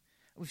mean,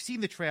 we've seen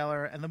the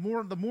trailer, and the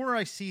more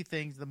I see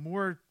things, the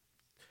more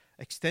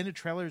extended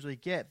trailers I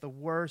get, the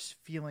worse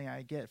feeling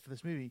I get for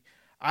this movie.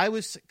 I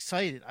was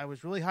excited. I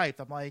was really hyped.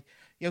 I'm like,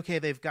 okay,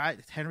 they've got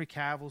Henry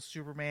Cavill's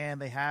Superman.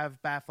 They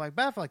have Batfleck.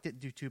 Batfleck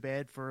didn't do too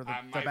bad for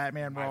the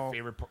Batman role.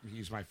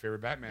 He's my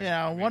favorite Batman.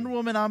 Yeah, Wonder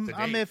Woman. I'm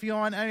iffy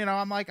on. You know,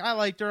 I'm like, I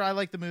liked her. I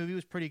liked the movie. It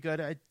was pretty good.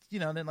 I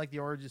didn't like the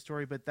origin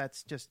story, but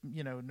that's just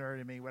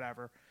nerd in me,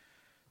 whatever.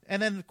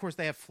 And then of course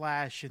they have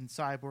Flash and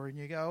Cyborg, and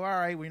you go, all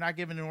right, we're not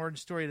giving an origin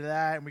story to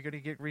that, and we're going to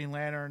get Green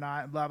Lantern or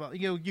not, and blah blah.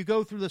 You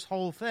go through this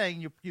whole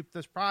thing,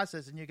 this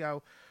process, and you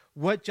go,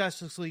 what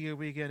Justice League are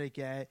we going to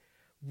get?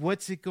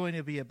 What's it going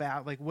to be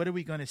about? Like, what are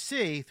we going to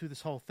see through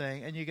this whole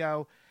thing? And you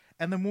go,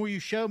 and the more you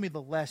show me,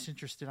 the less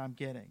interested I'm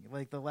getting.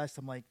 Like, the less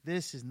I'm like,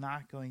 this is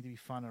not going to be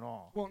fun at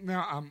all. Well,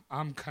 now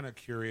I'm kind of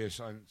curious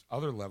on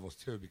other levels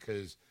too,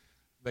 because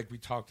like we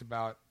talked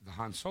about the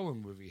Han Solo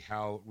movie,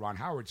 how Ron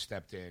Howard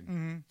stepped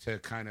in to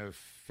kind of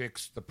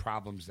fix the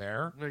problems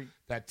there. Right.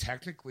 That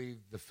technically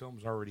the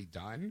film's already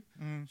done,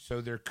 so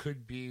there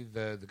could be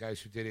the guys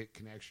who did it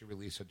can actually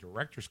release a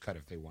director's cut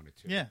if they wanted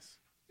to. Yes.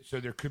 So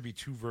there could be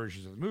two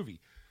versions of the movie.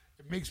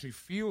 It makes me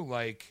feel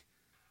like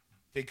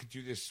they could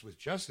do this with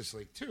Justice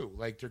League too.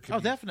 Like there could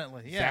be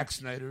definitely, yeah. Zack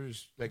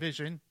Snyder's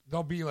Vision.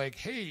 They'll be like,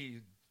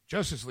 hey,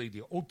 Justice League,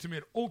 the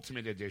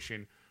ultimate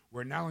edition,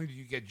 where not only do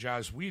you get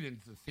Joss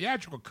Whedon, the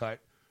theatrical cut,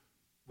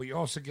 but you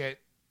also get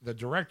the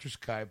director's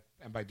cut,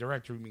 and by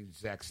director we mean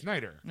Zack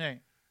Snyder.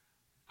 Right.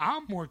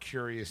 I'm more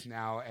curious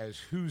now as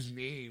whose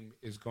name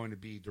is going to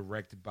be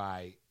directed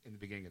by in the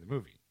beginning of the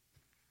movie.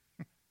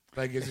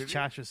 Like, is it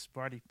Joshua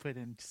Sparty put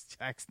in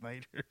Zack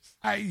Snyder's?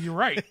 You're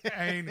right.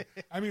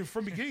 I mean,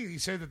 from the beginning, he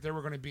said that there were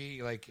going to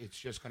be like it's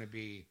just going to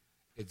be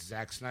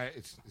Zack Snyder,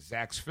 it's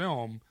Zack's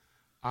film.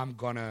 I'm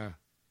gonna,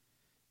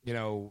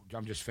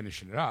 I'm just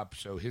finishing it up,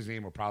 so his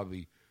name will probably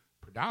be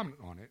predominant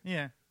on it.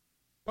 Yeah.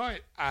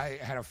 But I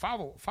had a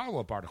follow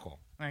up article.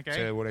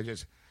 Okay. To what I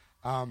just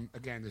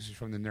again, this is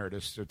from the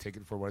Nerdist, so take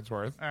it for what it's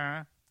worth.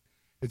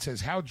 It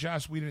says how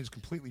Joss Whedon is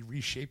completely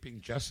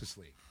reshaping Justice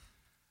League.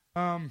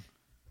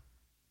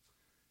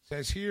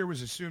 Says here,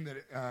 was assumed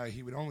that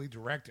he would only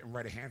direct and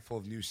write a handful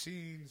of new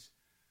scenes,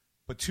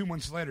 but 2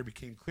 months later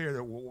became clear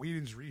that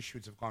Whedon's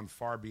reshoots have gone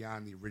far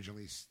beyond the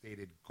originally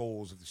stated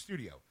goals of the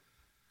studio.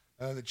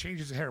 The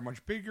changes ahead are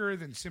much bigger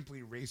than simply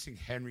erasing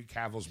Henry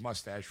Cavill's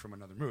mustache from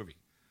another movie.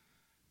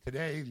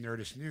 Today,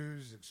 Nerdist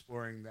News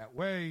exploring that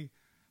way.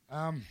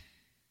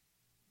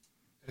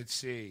 Let's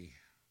see.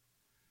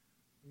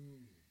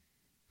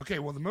 Okay,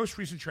 well, the most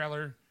recent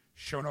trailer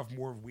showing off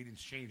more of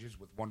Whedon's changes,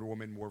 with Wonder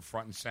Woman more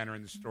front and center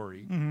in the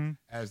story,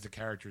 as the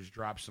characters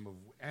drop some of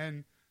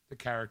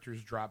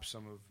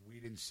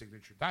Whedon's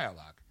signature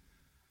dialogue.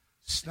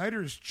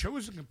 Snyder's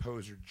chosen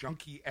composer,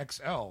 Junkie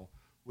XL,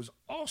 was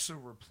also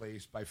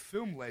replaced by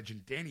film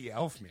legend Danny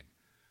Elfman,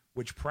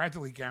 which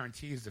practically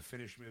guarantees the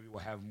finished movie will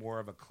have more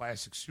of a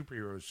classic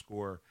superhero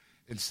score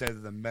instead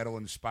of the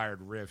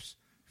metal-inspired riffs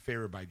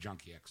favored by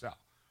Junkie XL.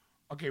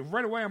 Okay,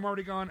 right away I'm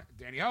already going,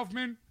 Danny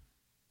Elfman,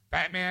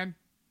 Batman,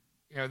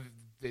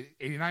 the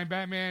 89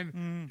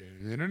 Batman,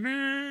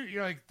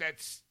 you're like,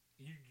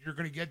 you're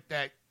going to get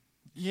that.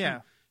 Yeah.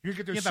 You're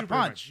going to get the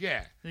punch.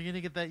 Yeah. You're going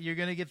to get that. You're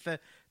going to get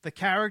the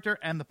character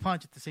and the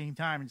punch at the same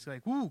time. And it's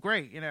like, woo,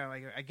 great.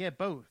 Like I get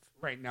both.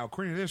 Right. Now,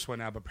 according to this one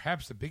but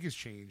perhaps the biggest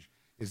change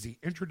is the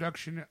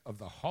introduction of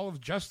the Hall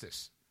of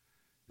Justice,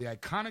 the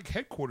iconic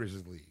headquarters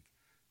of the League.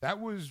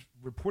 That was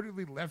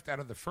reportedly left out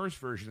of the first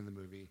version of the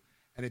movie,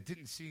 and it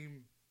didn't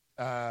seem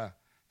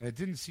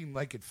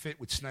like it fit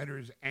with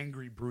Snyder's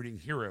angry, brooding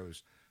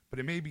heroes, but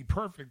it may be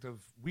perfect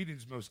of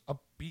Whedon's most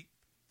upbeat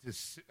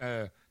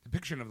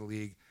depiction of the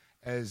League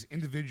as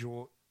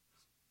individual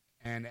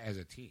and as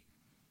a team.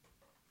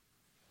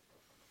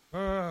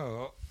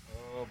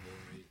 Oh boy.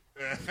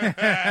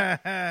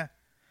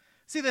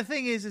 See, the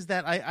thing is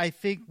that I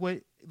think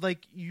what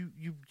like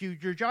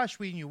you're Josh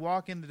Whedon. You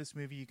walk into this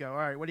movie, you go, all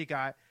right, what do you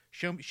got?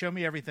 Show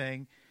me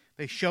everything.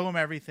 They show him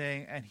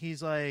everything, and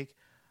he's like,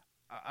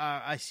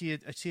 I see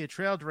a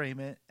trail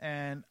derailment,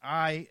 and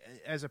I,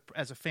 as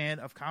a fan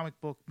of comic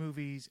book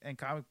movies and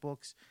comic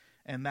books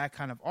and that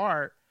kind of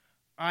art,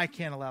 I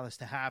can't allow this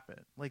to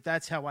happen. Like,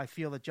 that's how I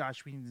feel that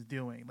Josh Whedon is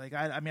doing. Like,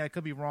 I mean, I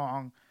could be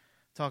wrong,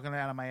 talking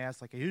out of my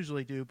ass like I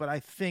usually do, but I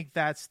think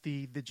that's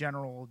the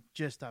general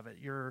gist of it.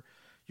 You're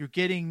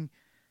getting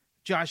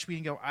Josh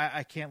Whedon go,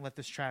 I can't let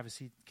this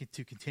travesty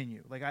to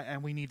continue. Like,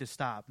 and we need to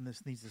stop, and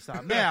this needs to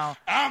stop now.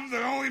 I'm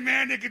the only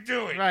man that can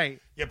do it.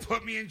 Right. You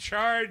put me in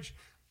charge.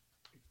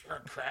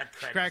 Crack,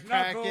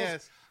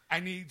 yes. I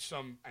need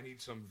some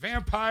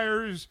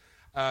vampires.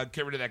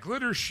 Get rid of that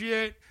glitter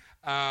shit.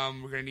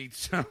 We're gonna need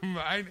some.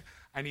 I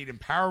need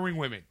empowering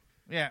women.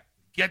 Yeah.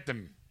 Get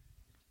them.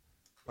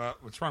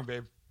 What's wrong,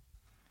 babe?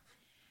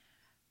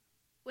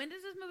 When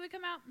does this movie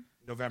come out?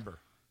 November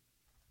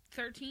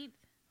 13th.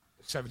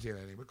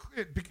 17th, I think. But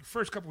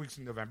first couple weeks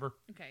in November.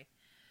 Okay,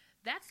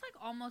 that's like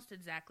almost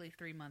exactly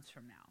 3 months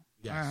from now.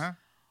 Yes. Uh-huh.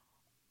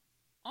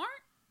 Aren't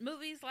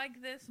movies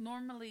like this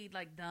normally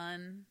like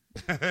done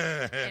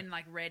and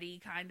like ready,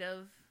 kind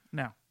of?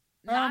 No.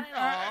 Not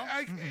at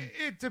all.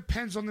 It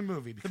depends on the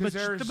movie because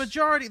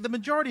the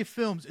majority of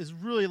films is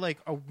really like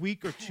a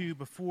week or two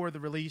before the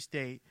release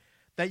date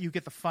that you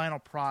get the final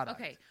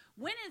product. Okay,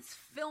 when is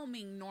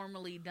filming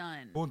normally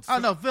done?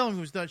 No,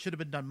 filming should have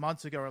been done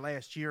months ago or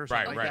last year or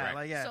something like that. Right.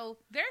 Like, yeah. So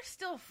they're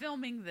still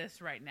filming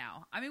this right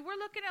now. I mean, we're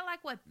looking at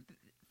like what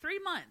 3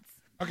 months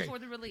before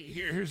the release.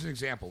 Here's an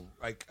example.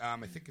 Like I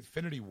think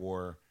Infinity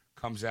War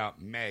comes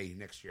out May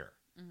next year.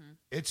 Mm-hmm.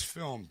 It's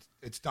filmed.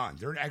 It's done.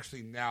 They're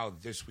actually now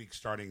this week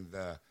starting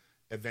the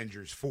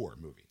Avengers 4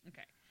 movie.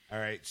 Okay. All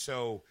right.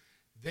 So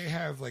they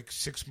have like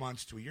 6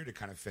 months to a year to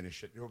kind of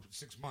finish it.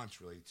 6 months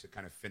really to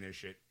kind of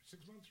finish it.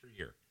 6 months or a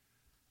year?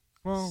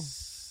 Well,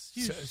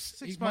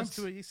 6 months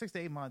to 6 to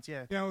 8 months.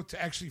 Yeah. You know,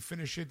 to actually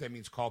finish it, that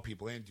means call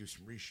people in, do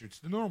some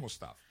reshoots, the normal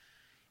stuff.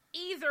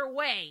 Either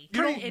way,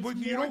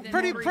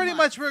 pretty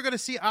much we're going to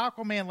see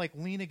Aquaman like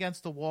lean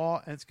against the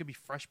wall, and it's going to be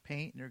fresh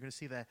paint, and you're going to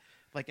see that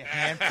like a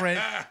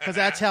handprint because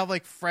that's how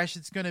like fresh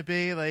it's going to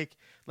be. Like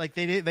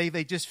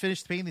they just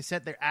finished painting. They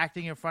said they're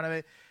acting in front of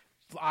it.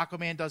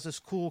 Aquaman does this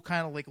cool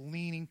kind of like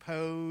leaning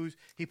pose.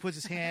 He puts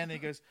his hand and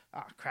he goes,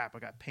 "Oh crap, I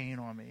got paint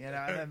on me."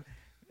 And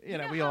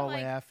then, we all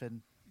laugh and.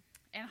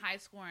 In high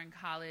school or in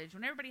college,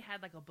 when everybody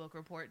had like a book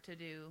report to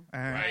do,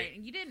 right?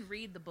 And you didn't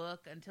read the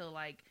book until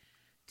like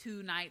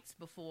 2 nights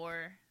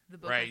before the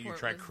book report report you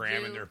try was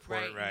cramming due, the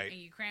report, right?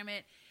 And you cram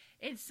it.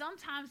 And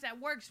sometimes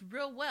that works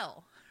real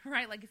well,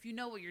 right? Like if you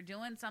know what you're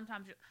doing,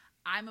 sometimes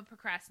I'm a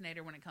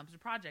procrastinator when it comes to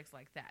projects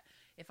like that.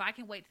 If I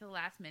can wait till the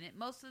last minute,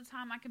 most of the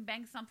time I can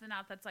bang something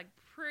out that's like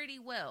pretty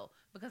well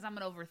because I'm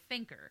an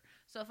overthinker.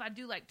 So if I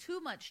do like too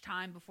much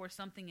time before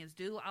something is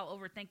due, I'll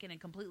overthink it and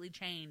completely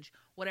change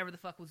whatever the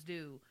fuck was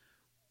due.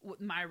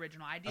 My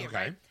original idea, okay.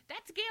 Right?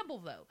 That's a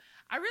gamble, though.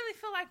 I really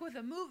feel like with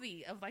a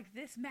movie of like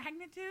this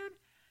magnitude,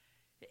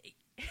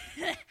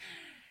 this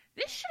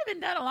should have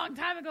been done a long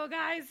time ago,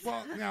 guys.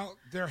 Well, now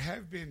there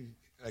have been,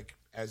 like,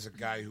 as a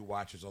guy who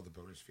watches all the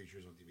bonus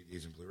features on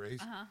DVDs and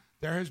Blu-rays,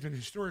 there has been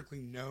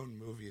historically known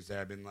movies that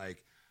have been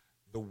like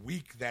the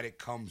week that it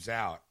comes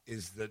out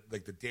is the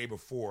day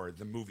before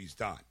the movie's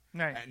done,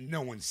 right? And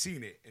no one's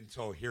seen it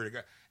until here to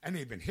go, and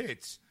they've been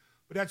hits,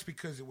 but that's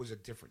because it was a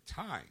different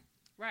time.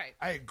 Right.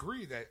 I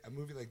agree that a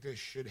movie like this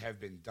should have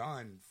been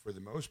done for the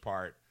most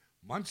part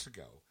months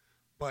ago.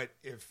 But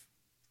if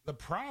the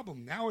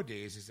problem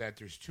nowadays is that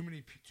there's too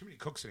many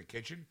cooks in a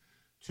kitchen,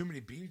 too many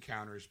bean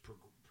counters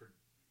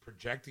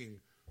projecting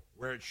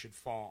where it should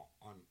fall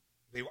on.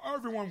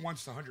 Everyone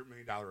wants the $100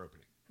 million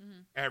opening.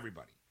 Mm-hmm.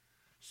 Everybody.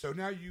 So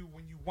now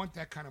when you want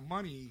that kind of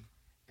money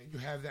and you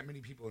have that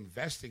many people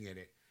investing in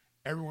it,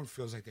 everyone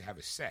feels like they have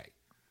a say.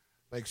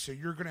 Like, so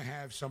you're going to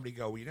have somebody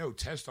go,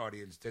 test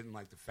audience didn't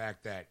like the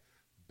fact that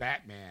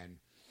Batman,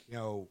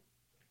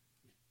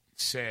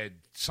 said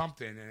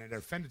something and it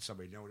offended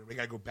somebody. No, we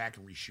got to go back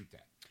and reshoot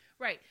that.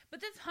 Right.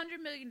 But this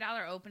 $100 million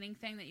opening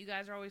thing that you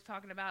guys are always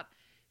talking about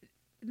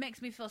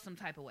makes me feel some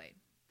type of way.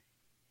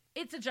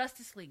 It's a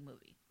Justice League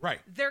movie. Right.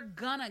 They're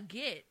gonna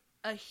get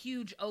a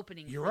huge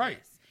opening. You're for right.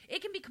 This.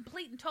 It can be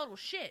complete and total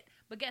shit,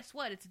 but guess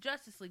what? It's a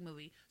Justice League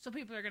movie, so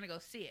people are gonna go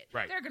see it.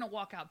 Right. They're gonna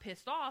walk out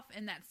pissed off,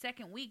 and that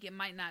second week it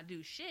might not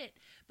do shit,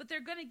 but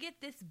they're gonna get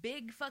this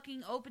big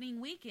fucking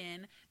opening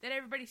weekend that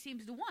everybody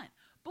seems to want.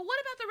 But what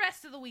about the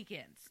rest of the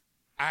weekends?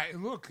 Wait.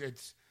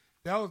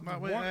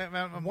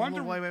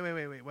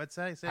 What's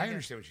that? I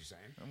understand what you're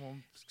saying. Well,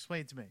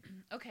 explain it to me.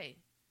 Okay,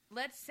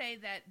 let's say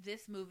that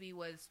this movie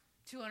was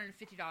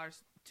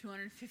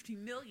 $250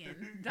 million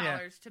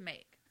to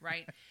make,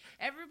 right?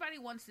 Everybody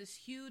wants this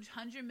huge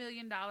 $100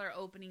 million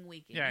opening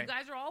weekend. Yeah. You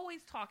guys are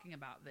always talking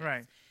about this.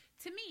 Right.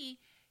 To me,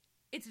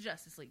 it's a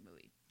Justice League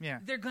movie. Yeah.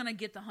 They're going to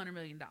get the $100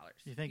 million.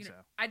 You think so?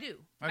 I do.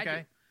 Okay. I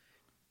do.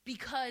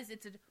 Because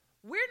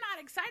we're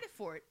not excited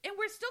for it, and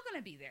we're still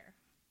going to be there.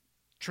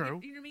 True.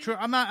 You know what I mean? True.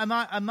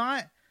 I'm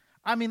not.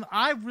 I mean,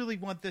 I really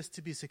want this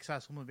to be a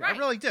successful movie. Right. I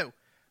really do.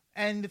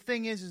 And the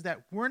thing is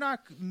that we're not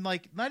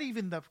not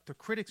even the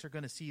critics are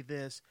going to see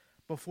this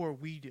before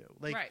we do.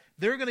 Like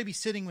they're going to be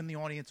sitting in the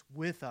audience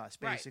with us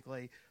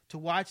basically to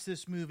watch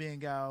this movie and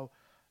go,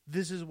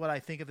 "This is what I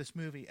think of this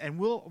movie," and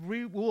we'll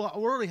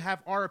already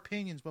have our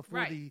opinions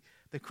before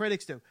the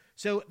critics do.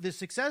 So the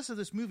success of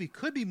this movie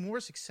could be more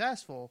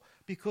successful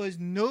because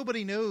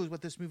nobody knows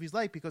what this movie's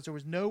like because there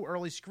was no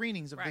early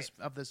screenings of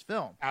this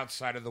film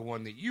outside of the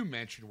one that you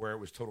mentioned where it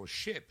was total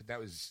shit. But that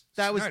was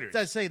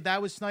Snyder's.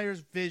 That was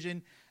Snyder's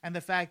vision, and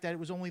the fact that it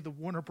was only the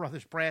Warner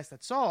Brothers brass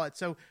that saw it.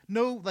 So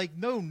no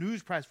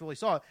news press really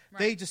saw it.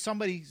 They just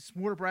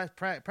Warner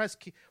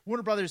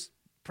Brothers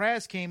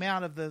press came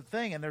out of the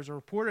thing, and there's a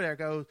reporter there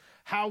goes,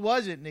 "How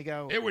was it?" And they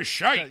go, "It was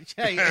shite."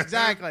 Yeah,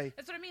 exactly.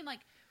 That's what I mean. Like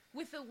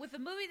with a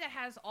movie that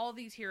has all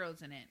these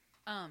heroes in it,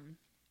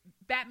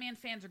 Batman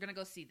fans are gonna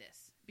go see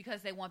this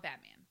because they want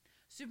Batman.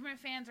 Superman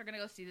fans are gonna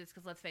go see this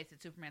because let's face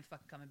it, Superman's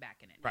fucking coming back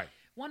in it. Right.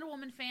 Wonder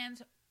Woman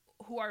fans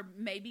who are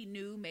maybe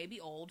new,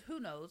 maybe old, who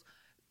knows?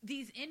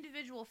 These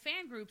individual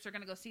fan groups are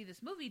going to go see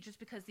this movie just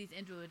because these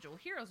individual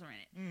heroes are in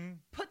it. Mm-hmm.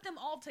 Put them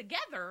all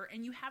together,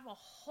 and you have a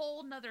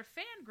whole nother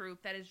fan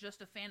group that is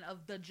just a fan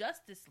of the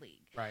Justice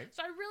League. Right.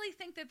 So I really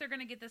think that they're going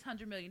to get this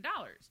 $100 million.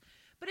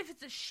 But if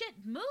it's a shit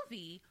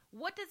movie,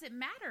 what does it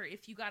matter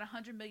if you got a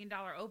 $100 million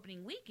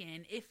opening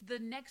weekend if the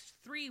next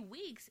 3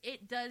 weeks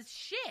it does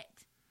shit?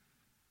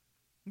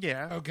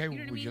 Yeah. Okay, You know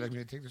what I would you mean? like me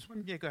to take this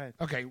one? Yeah, go ahead.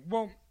 Okay,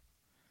 well,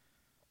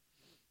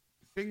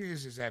 the thing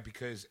is that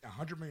because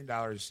 $100 million,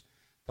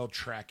 they'll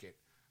track it.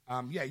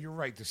 Yeah, you're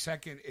right.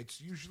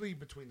 It's usually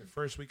between the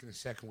first week and the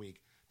second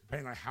week,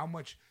 depending on how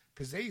much,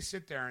 because they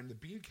sit there and the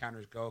bean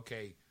counters go,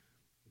 okay,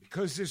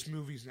 because this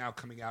movie's now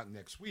coming out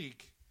next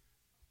week,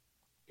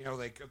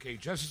 okay,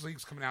 Justice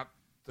League's coming out,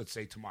 let's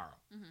say tomorrow.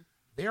 Mm-hmm.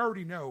 They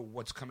already know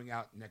what's coming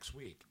out next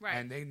week. Right.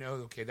 And they know,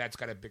 okay, that's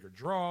got a bigger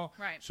draw.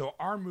 Right. So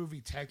our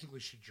movie technically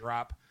should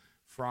drop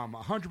from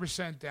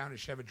 100% down, it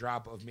should have a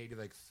drop of maybe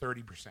like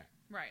 30%.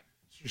 Right.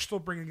 So you're still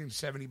bringing in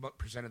 70%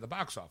 of the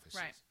box office.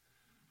 Right.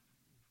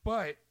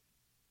 But,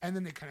 and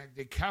then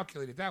they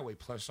calculate it that way.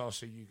 Plus,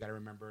 also, you got to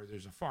remember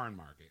there's a foreign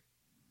market.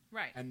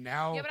 Right. And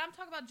now. Yeah, but I'm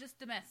talking about just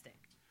domestic.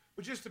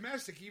 But just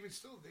domestic, even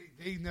still,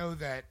 they know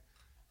that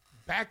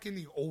back in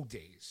the old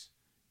days,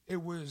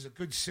 it was a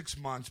good 6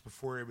 months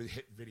before it would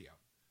hit video.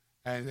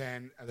 And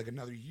then like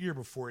another year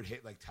before it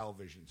hit like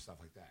television and stuff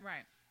like that.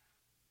 Right.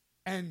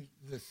 And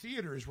the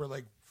theaters were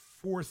like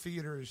 4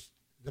 theaters.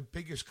 The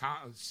biggest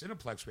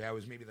Cineplex we had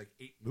was maybe like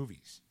 8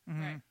 movies.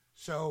 Mm-hmm. Right.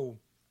 So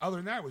other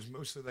than that, it was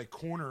mostly like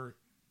corner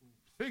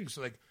things.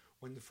 So like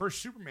when the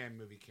first Superman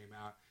movie came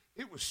out,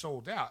 it was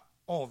sold out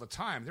all the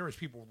time. There was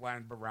people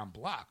lining around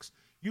blocks.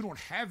 You don't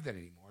have that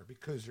anymore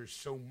because there's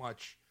so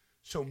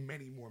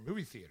many more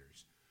movie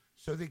theaters.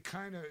 So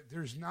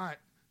there's not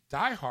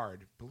Die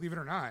Hard, believe it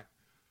or not,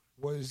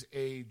 was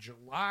a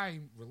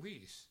July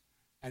release,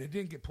 and it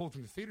didn't get pulled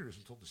from the theaters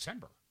until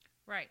December.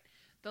 Right.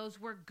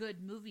 Those were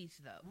good movies,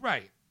 though.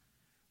 Right.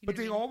 You But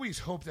know they what I mean? always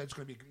hope that it's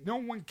going to be. No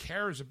one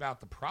cares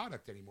about the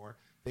product anymore.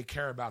 They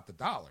care about the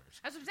dollars.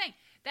 That's what I'm saying.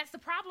 That's the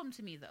problem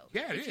to me, though.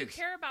 Yeah, if you is.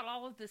 care about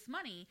all of this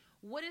money,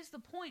 what is the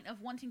point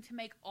of wanting to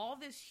make all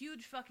this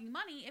huge fucking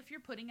money if you're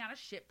putting out a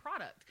shit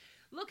product?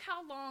 Look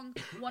how long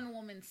Wonder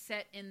Woman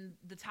set in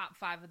the top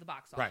 5 of the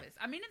box office. Right.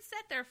 I mean, it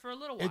sat there for a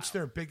little while. It's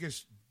their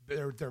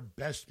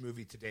best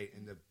movie to date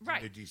in the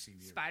DC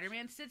universe.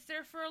 Spider-Man sits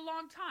there for a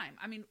long time.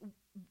 I mean,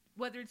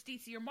 whether it's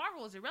DC or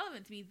Marvel is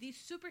irrelevant to me. These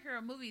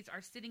superhero movies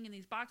are sitting in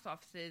these box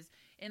offices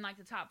in like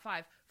the top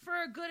 5 for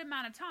a good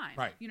amount of time.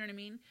 Right. You know what I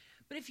mean?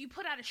 But if you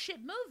put out a shit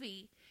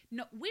movie,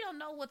 no, we don't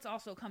know what's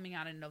also coming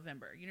out in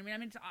November. You know what I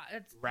mean?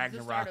 It's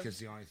Ragnarok is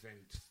the only thing.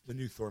 It's the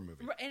new Thor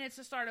movie. And it's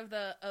the start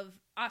of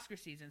Oscar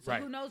season. So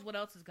Right. who knows what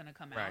else is going to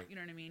come out, Right. you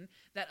know what I mean,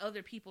 that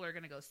other people are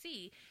going to go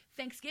see.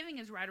 Thanksgiving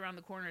is right around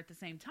the corner at the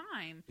same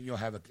time. And you'll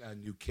have a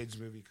new kids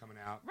movie coming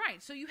out.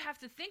 Right. So you have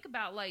to think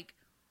about like,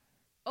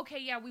 okay,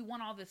 yeah, we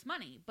want all this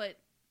money, but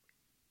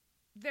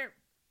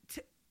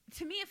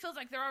to me, it feels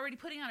like they're already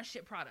putting out a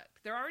shit product.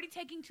 They're already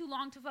taking too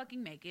long to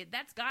fucking make it.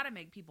 That's got to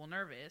make people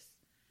nervous.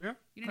 Yeah.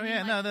 You know what I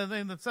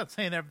mean? No, that's not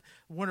saying that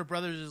Warner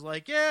Brothers is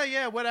like,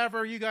 yeah,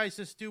 whatever. You guys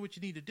just do what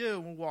you need to do,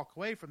 and we'll walk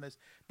away from this.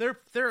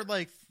 They're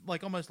like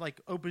almost like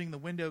opening the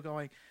window,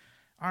 going,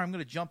 "All right, I'm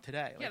going to jump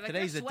today. Yeah, like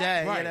today's the they're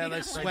day. sweating. You know, Right. they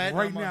Like, sweat.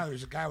 Right now,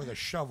 there's a guy with a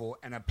shovel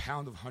and a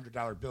pound of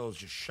 $100 bills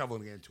just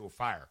shoveling it into a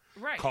fire.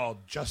 Right.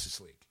 Called Justice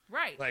League.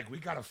 Right. Like we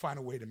got to find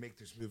a way to make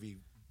this movie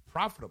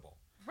profitable.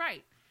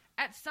 Right.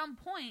 At some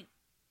point,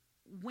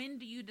 when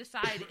do you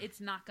decide it's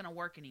not going to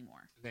work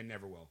anymore? They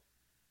never will.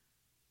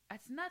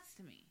 That's nuts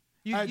to me.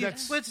 Well,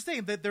 it's the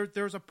thing that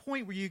there's a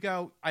point where you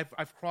go,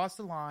 I've crossed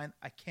the line.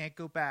 I can't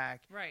go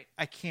back. Right.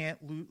 I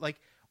can't lose.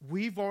 Like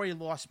we've already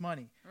lost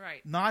money.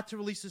 Right. Not to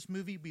release this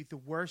movie would be the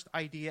worst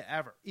idea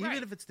ever. Even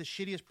Right. if it's the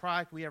shittiest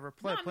product we ever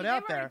put out they've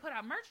there. already put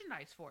out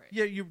merchandise for it.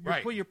 Yeah,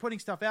 Right. you're putting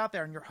stuff out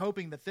there, and you're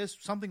hoping that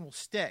something will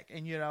stick,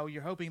 and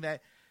you're hoping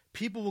that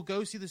people will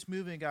go see this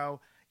movie and go,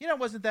 it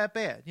wasn't that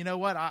bad. You know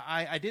what?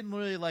 I didn't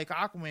really like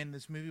Aquaman in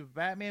this movie, but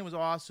Batman was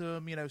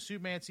awesome.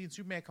 Seeing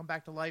Superman come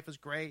back to life was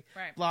great.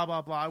 Right. Blah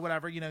blah blah.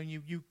 Whatever.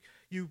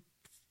 You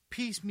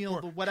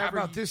piecemeal the whatever.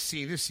 How about this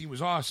scene? This scene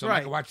was awesome. Right.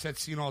 I could watch that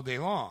scene all day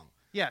long.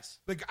 Yes.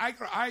 Like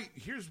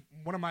here's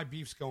one of my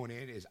beefs going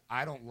in is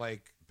I don't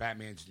like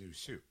Batman's new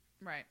suit.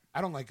 Right.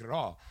 I don't like it at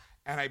all,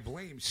 and I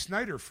blame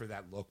Snyder for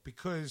that look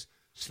because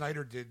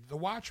Snyder did The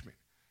Watchmen,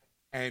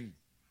 and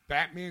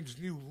Batman's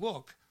new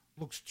look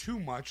looks too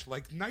much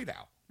like Night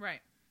Owl. Right.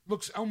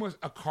 Looks almost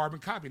a carbon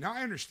copy. Now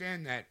I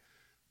understand that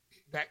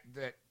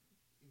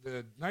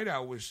the Night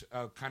Owl was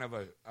kind of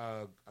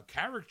a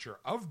caricature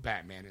of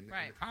Batman in the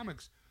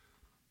comics.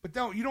 But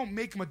you don't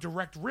make him a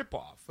direct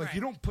ripoff. Like,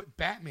 you don't put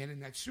Batman in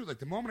that suit. Like,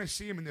 the moment I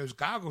see him in those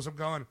goggles, I'm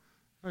going,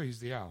 oh, he's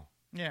the Owl.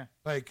 Yeah.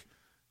 Like,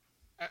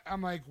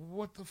 I'm like,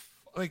 what the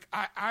like,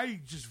 I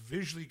just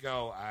visually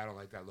go, I don't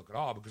like that look at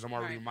all because I'm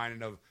already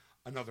reminded of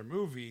another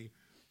movie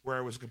where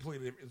it was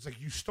completely, it's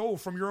like you stole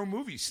from your own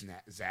movie,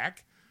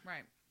 Zach.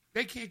 Right.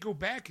 They can't go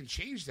back and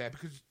change that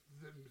because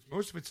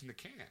most of it's in the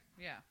can.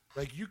 Yeah.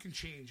 Like, you can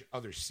change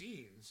other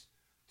scenes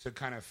to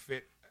kind of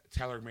fit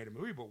tailor-made a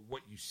movie, but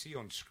what you see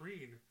on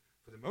screen,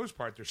 for the most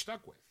part, they're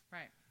stuck with.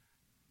 Right.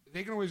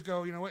 They can always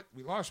go, you know what,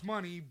 we lost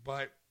money,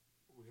 but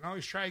we can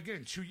always try again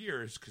in 2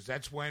 years because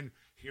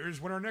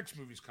here's when our next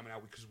movie's coming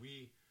out because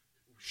we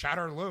shot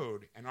our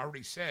load and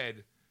already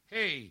said,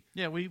 hey.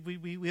 Yeah,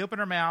 we open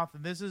our mouth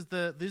and this is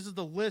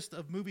the list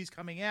of movies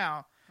coming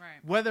out.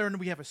 Right. Whether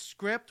we have a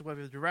script,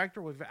 whether the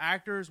director, whether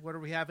actors, whether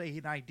we have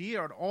an idea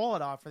or all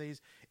it off for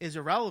these is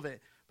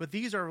irrelevant. But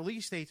these are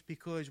release dates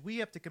because we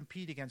have to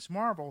compete against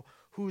Marvel,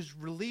 who's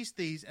released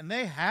these, and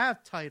they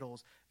have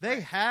titles.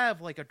 They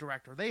have like a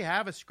director. They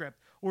have a script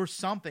or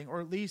something, or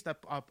at least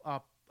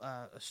a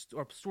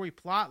story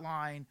plot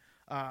line,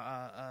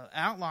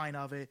 outline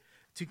of it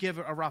to give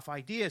a rough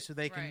idea, so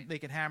they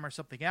can hammer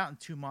something out in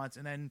 2 months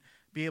and then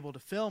be able to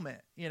film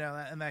it,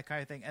 and that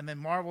kind of thing. And then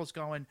Marvel's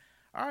going,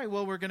 all right,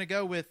 well, we're going to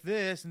go with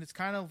this, and it's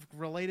kind of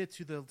related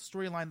to the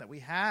storyline that we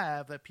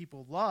have that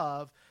people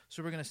love,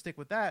 so we're going to stick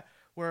with that.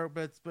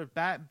 But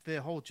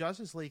the whole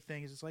Justice League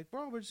thing is, it's like,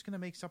 well, we're just going to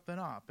make something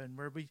up, and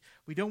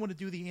we don't want to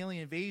do the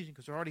alien invasion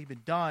because it's already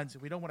been done, so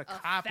we don't want to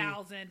copy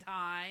 1,000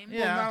 times. Yeah.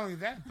 Well, not only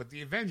that, but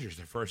the Avengers,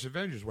 the first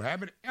Avengers, what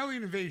happened?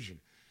 Alien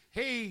invasion.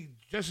 Hey,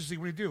 Justice League,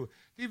 what do you do?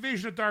 The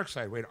invasion of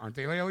Darkseid. Wait, aren't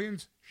they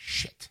aliens?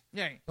 Shit.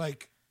 Yeah.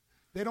 Like,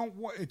 they don't.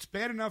 It's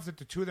bad enough that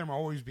the two of them are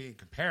always being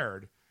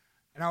compared.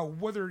 And now,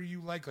 whether you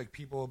like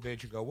people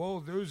bitch and go, well,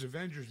 those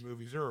Avengers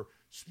movies,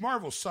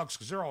 Marvel sucks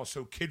because they're all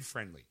so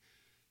kid-friendly.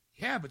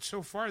 Yeah, but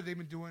so far they've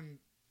been doing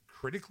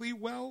critically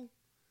well.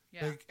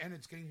 Yeah. And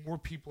it's getting more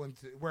people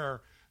into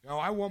where,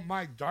 I want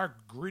my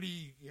dark,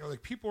 gritty,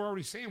 people are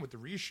already saying with the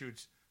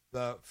reshoots,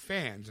 the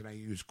fans, and I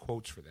use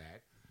quotes for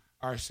that,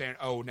 are saying,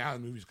 oh, now the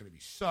movie's going to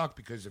be sucked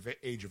because of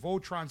Age of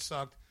Ultron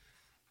sucked.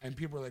 And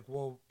people are like,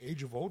 well,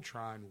 Age of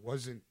Ultron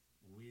wasn't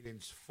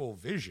Whedon's full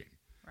vision.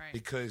 Right.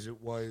 Because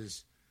it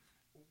was,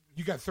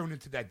 you got thrown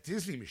into that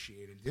Disney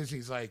machine, and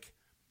Disney's like,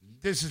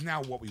 this is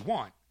now what we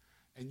want.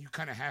 And you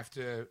kind of have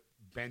to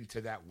bend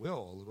to that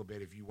will a little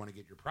bit if you want to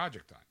get your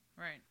project done.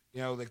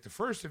 Right. Like the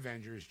first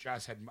Avengers,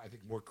 Joss had, I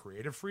think, more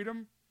creative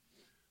freedom,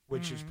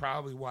 which is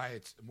probably why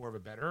it's more of a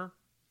better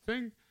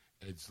thing.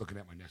 It's looking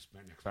at my next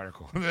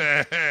article.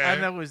 I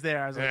know it was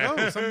there. I was like,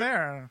 oh, something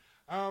there.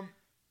 I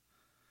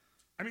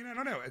mean, I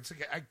don't know. It's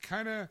like I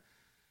kind of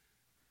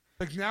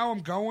like now I'm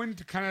going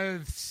to kind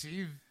of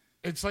see.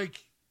 It's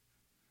like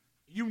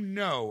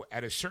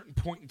at a certain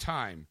point in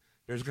time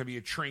there's going to be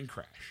a train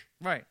crash,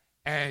 right?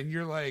 And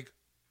you're like,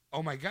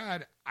 oh my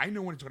god, I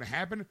know when it's going to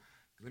happen.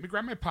 Let me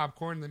grab my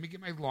popcorn. Let me get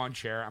my lawn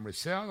chair. I'm going to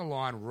sit on the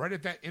lawn right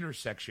at that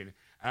intersection,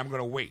 and I'm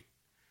going to wait.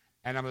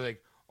 And I'm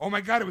like, oh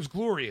my god, it was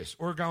glorious.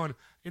 Or going,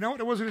 you know what?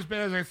 It wasn't as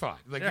bad as I thought.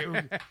 Like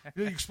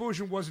the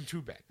explosion wasn't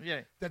too bad.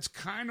 Yeah, that's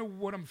kind of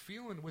what I'm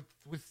feeling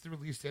with the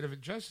release date of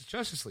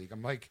Justice League.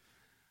 I'm like,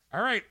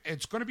 all right,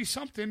 it's going to be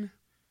something.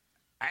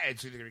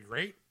 It's either going to be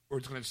great or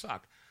it's going to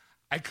suck.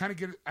 I kind of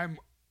get.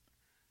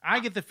 I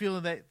get the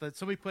feeling that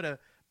somebody put a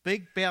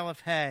big bale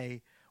of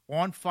hay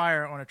on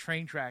fire on a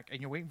train track,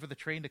 and you're waiting for the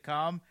train to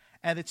come,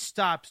 and it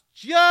stops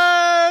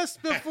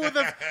just before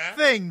the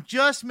thing,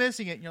 just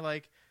missing it, and you're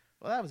like,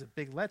 well, that was a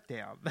big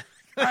letdown.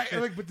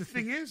 But the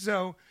thing is,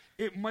 though,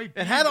 it might be...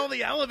 It had all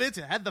the elements.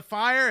 It had the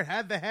fire. It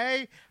had the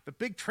hay. The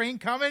big train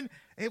coming.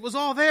 It was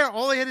all there.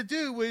 All they had to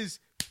do was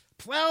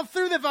plow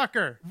through the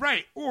fucker.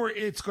 Right. Or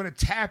it's going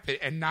to tap it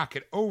and knock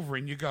it over,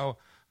 and you go,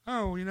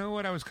 oh, you know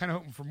what? I was kind of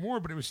hoping for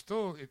more, but it was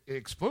still... It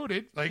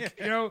exploded. Like,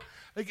 I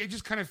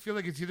just kind of feel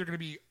like it's either going to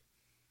be...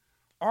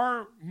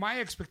 My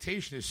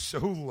expectation is so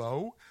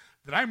low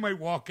that I might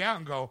walk out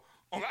and go,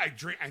 oh, I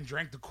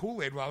drank the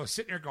Kool-Aid while I was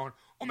sitting there going,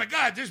 oh my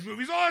God, this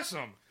movie's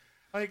awesome.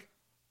 Like,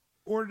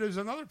 or there's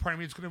another part of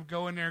me that's going to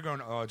go in there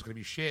going, oh, it's going to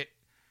be shit.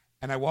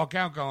 And I walk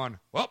out going,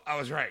 well, I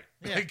was right.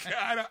 Yeah. Like,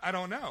 I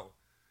don't know.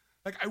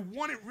 Like, I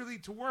want it really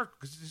to work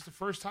because this is the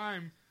first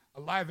time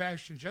a live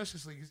action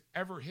Justice League is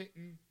ever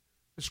hitting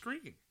the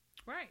screen.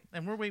 Right.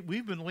 And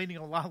we've been waiting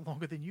a lot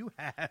longer than you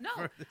have. No,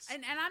 for this.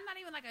 and I'm not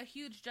even like a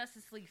huge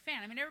Justice League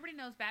fan. I mean, everybody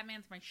knows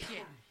Batman's my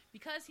shit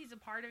because he's a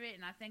part of it,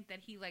 and I think that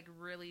he like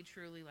really,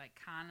 truly, like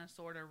kind of,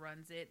 sort of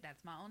runs it.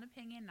 That's my own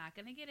opinion. Not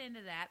going to get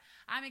into that.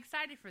 I'm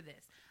excited for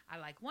this. I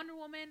like Wonder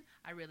Woman.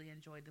 I really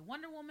enjoyed the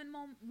Wonder Woman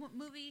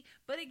movie,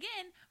 but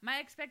again, my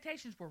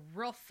expectations were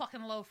real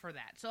fucking low for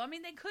that. So I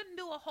mean, they couldn't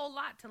do a whole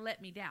lot to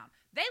let me down.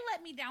 They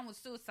let me down with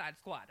Suicide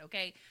Squad.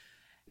 Okay.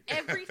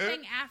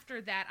 Everything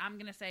after that, I'm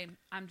going to say,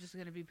 I'm just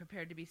going to be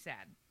prepared to be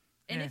sad.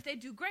 And if they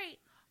do great,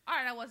 all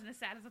right, I wasn't as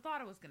sad as I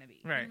thought it was going to be.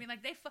 Right. You know what I mean?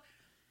 Like,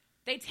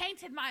 they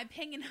tainted my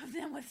opinion of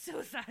them with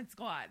Suicide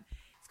Squad.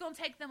 It's going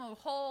to take them a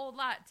whole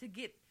lot to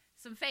get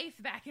some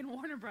faith back in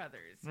Warner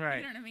Brothers. Right.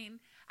 You know what I mean?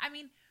 I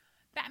mean,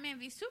 Batman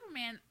v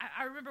Superman,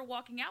 I remember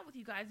walking out with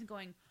you guys and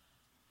going,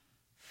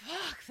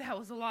 fuck, that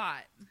was a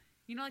lot.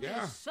 You know, like, it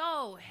was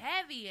so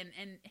heavy, and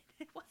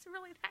it wasn't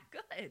really that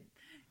good.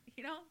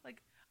 You know,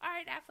 like, all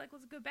right, Affleck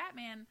was a good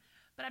Batman,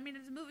 but I mean,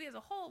 as a movie as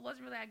a whole, it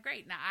wasn't really that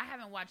great. Now, I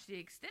haven't watched the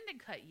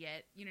extended cut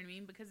yet, you know what I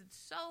mean, because it's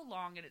so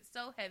long and it's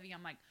so heavy.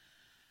 I'm like,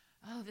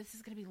 oh, this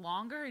is going to be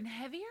longer and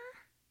heavier?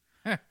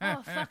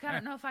 Oh, fuck, I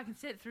don't know if I can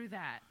sit through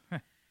that.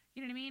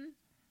 You know what I mean?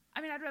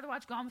 I mean, I'd rather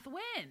watch Gone with the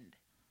Wind.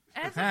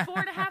 It's like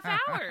 4.5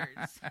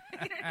 hours. You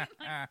know what I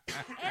mean?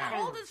 Like, and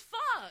old as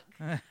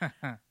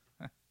fuck.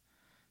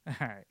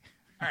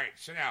 All right,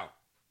 so now,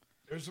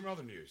 there's some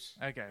other news.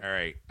 Okay. All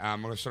right.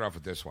 I'm going to start off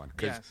with this one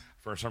because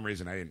for some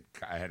reason I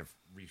had to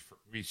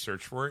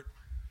research for it.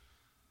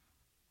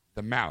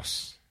 The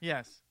Mouse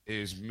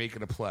is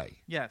making a play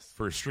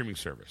for a streaming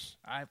service.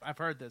 I've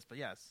heard this, but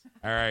yes.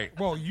 All right.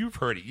 Well, you've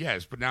heard it,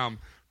 yes, but now I'm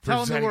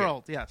telling the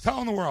world, yes.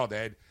 Telling the world,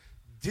 Ed.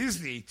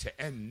 Disney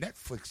to end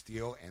Netflix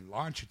deal and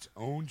launch its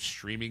own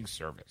streaming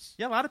service.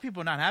 Yeah, a lot of people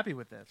are not happy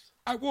with this.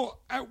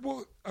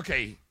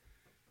 Okay.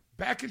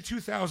 Back in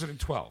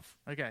 2012.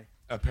 Okay.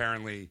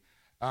 Apparently.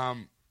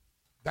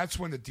 That's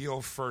when the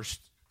deal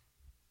first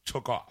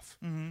took off.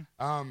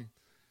 Mm-hmm.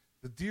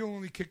 The deal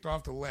only kicked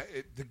off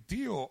the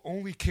deal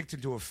only kicked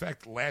into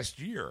effect last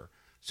year,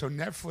 so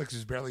Netflix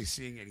is barely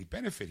seeing any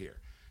benefit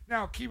here.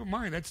 Now, keep in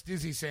mind that's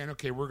Disney saying,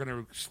 "Okay, we're going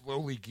to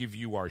slowly give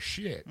you our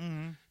shit."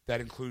 Mm-hmm. That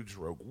includes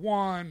Rogue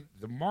One,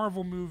 the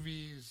Marvel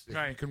movies.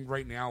 Right. You can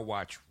right now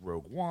watch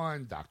Rogue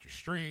One, Doctor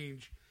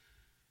Strange.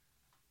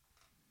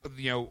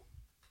 You know,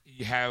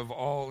 you have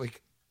all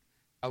like.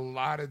 A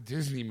lot of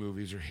Disney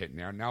movies are hitting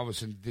now. Now all of a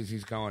sudden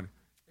Disney's going,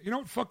 you know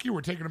what? Fuck you.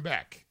 We're taking them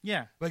back.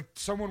 Yeah. Like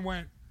someone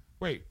went,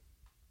 wait,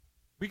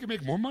 we can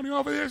make more money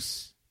off of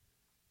this?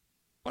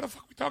 Why the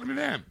fuck are we talking to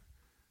them?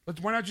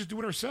 Why not just do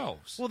it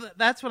ourselves? Well,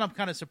 that's what I'm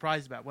kind of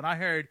surprised about. When I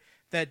heard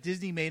that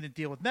Disney made a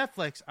deal with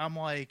Netflix, I'm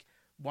like,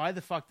 why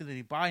the fuck did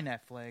they buy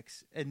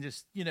Netflix and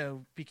just, you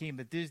know, became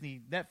the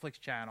Disney Netflix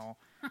channel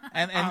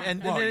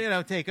and you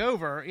know, take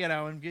over, you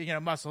know, and, you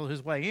know, muscle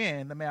his way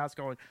in. The Mouse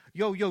going,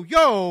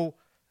 yo,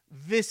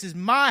 this is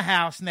my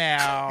house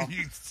now.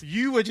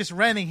 You were just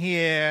renting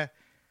here.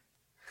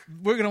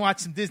 We're going to watch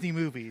some Disney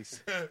movies.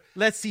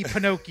 Let's see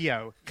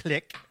Pinocchio.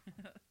 Click.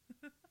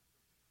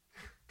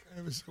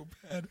 That was so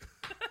bad.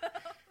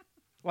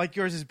 Like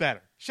yours is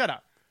better. Shut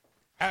up.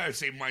 I would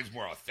say mine's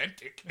more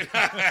authentic.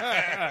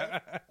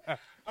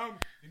 Well,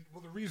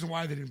 the reason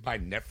why they didn't buy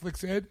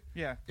Netflix, Ed,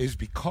 is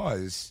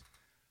because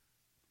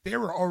they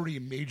were already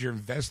a major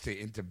investor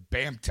into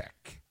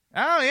BAMTech.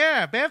 Oh,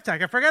 yeah,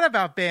 BAMTech. I forgot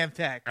about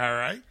BAMTech. All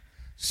right.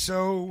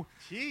 So,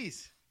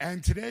 jeez.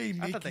 And today,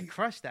 I thought they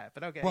crushed that,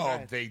 but okay.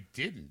 Well, they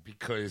didn't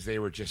because they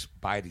were just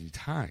biding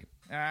time.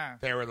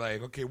 They were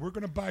like, okay, we're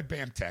going to buy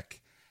BAMTech,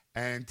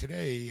 and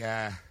today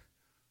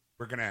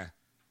we're going to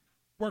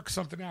work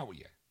something out with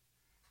you.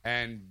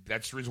 And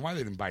that's the reason why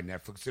they didn't buy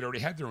Netflix. They already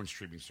had their own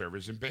streaming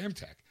service in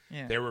BAMTech.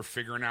 Yeah. They were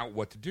figuring out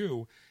what to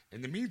do.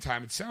 In the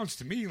meantime, it sounds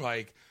to me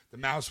like the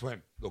Mouse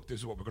went, look, this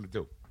is what we're going to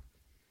do.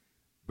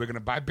 We're going to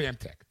buy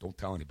BAMTech. Don't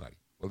tell anybody.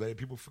 Well, then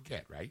people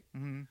forget, right?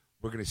 Mm-hmm.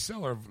 We're going to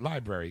sell our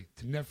library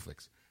to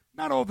Netflix.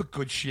 Not all the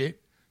good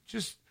shit.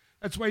 Just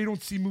that's why you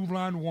don't see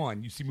Mulan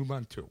 1. You see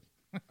Mulan 2.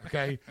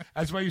 Okay?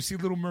 That's why you see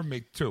Little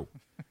Mermaid 2. All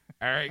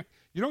right?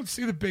 You don't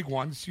see the big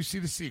ones. You see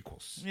the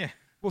sequels. Yeah.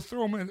 We'll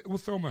throw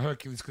them a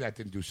Hercules because that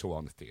didn't do so well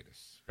in the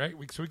theaters. Right?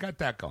 So we got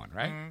that going,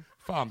 right?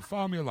 Mm-hmm.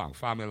 Follow me along,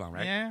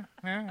 right? Yeah,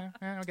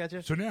 I got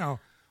you. So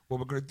now what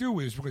we're going to do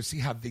is we're going to see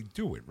how they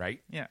do it,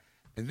 right? Yeah.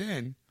 And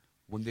then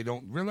when they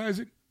don't realize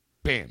it,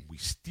 bam, we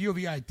steal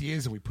the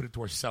ideas and we put it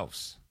to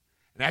ourselves.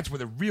 And that's where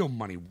the real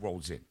money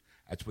rolls in.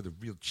 That's where the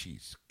real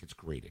cheese gets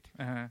grated.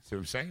 Uh-huh. See what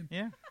I'm saying?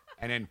 Yeah.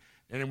 And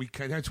then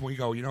that's when we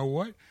go, you know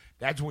what?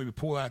 That's when we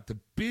pull out the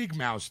big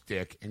mouse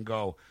stick and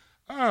go,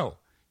 oh,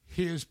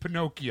 here's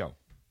Pinocchio.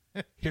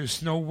 Here's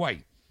Snow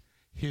White.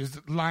 Here's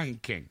the Lion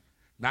King.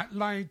 Not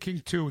Lion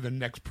King 2, the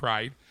next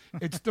Pride.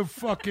 It's the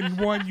fucking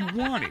one you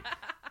wanted.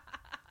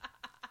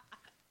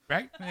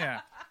 Right?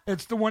 Yeah.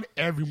 It's the one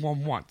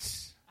everyone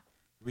wants.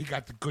 We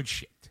got the good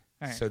shit.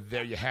 Right. So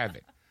there you have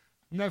it.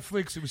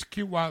 Netflix, it was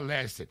cute while it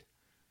lasted.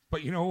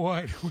 But you know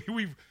what?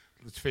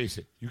 Let's face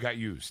it, you got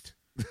used.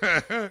 See,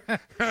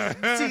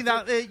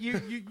 now,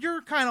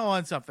 you're kind of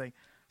on something.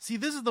 See,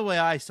 this is the way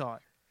I saw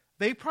it.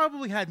 they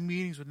probably had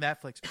meetings with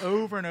Netflix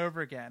over and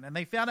over again, and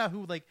they found out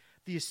who like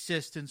the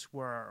assistants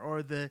were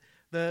or the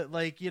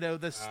like, you know,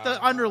 the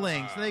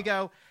underlings, and they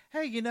go,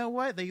 hey, you know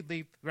what? They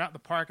were out in the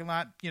parking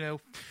lot, you know,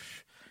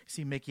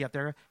 see Mickey up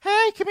there.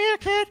 Hey, come here,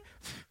 kid.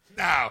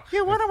 No.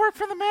 You want to work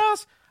for the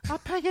Mouse? I'll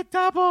pay you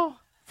double.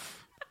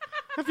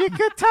 Have you a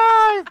good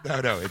time?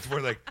 No. It's more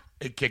like,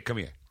 hey, kid, come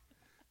here.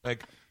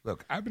 Like,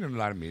 look, I've been in a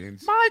lot of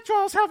meetings. My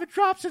jaws haven't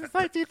dropped since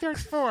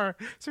 1934,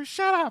 so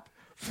shut up.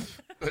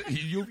 I've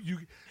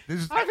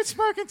been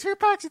smoking 2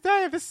 packs a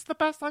day, and this is the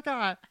best I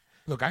got.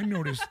 Look, I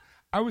noticed,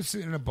 I was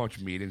sitting in a bunch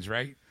of meetings,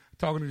 right?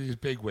 Talking to these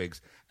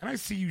bigwigs, and I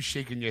see you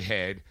shaking your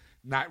head,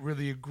 not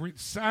really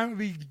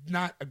silently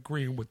not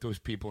agreeing with those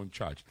people in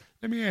charge.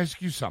 Let me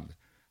ask you something.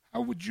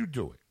 How would you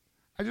do it?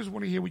 I just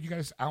want to hear what you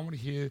guys, I want to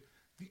hear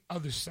the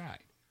other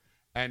side.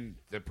 And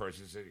the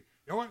person said, you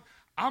know what?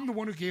 I'm the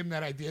one who gave them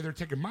that idea. They're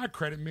taking my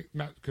credit.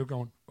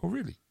 Going, oh,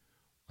 really?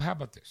 Well, how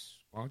about this?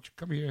 Why don't you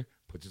come here,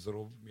 puts his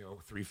little, you know,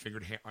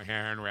 3-fingered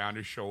hand around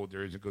his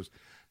shoulders and goes,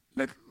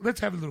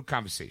 let's have a little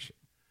conversation.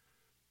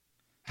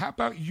 How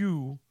about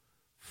you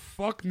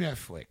fuck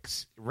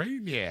Netflix, right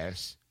in the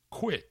ass,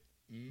 quit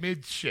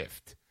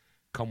mid-shift,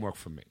 come work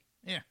for me?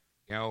 Yeah.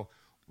 You know,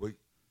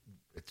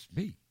 it's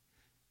me.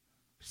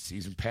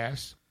 Season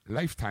pass,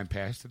 lifetime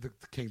pass to the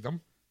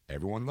kingdom.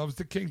 Everyone loves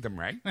the kingdom,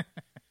 right? You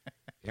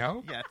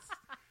know? Yes.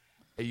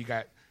 And you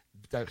got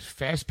that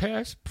fast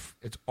pass.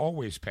 It's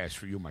always pass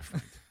for you, my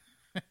friend.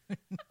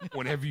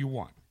 Whenever you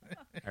want.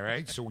 All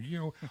right? So, you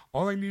know,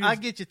 all I need I'll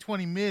get you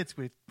 20 minutes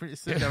with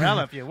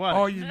Cinderella if you want.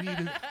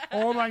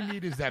 All I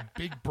need is that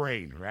big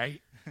brain,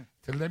 right?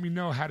 To let me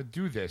know how to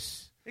do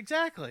this.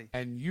 Exactly.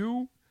 And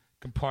you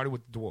can party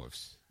with the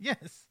dwarves.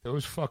 Yes.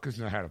 Those fuckers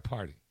know how to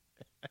party.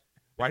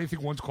 Why do you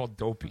think one's called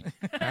Dopey?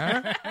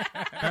 Huh?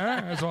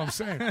 That's all I'm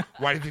saying.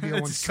 Why do you think the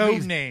other one's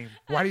code name?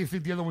 Why do you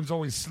think the other one's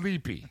always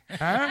sleepy?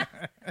 Huh?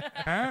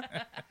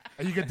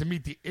 And you get to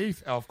meet the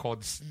 8th elf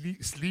called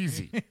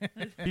Sleazy.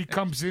 He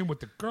comes in with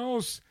the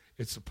girls.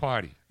 It's a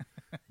party.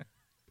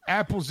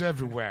 Apples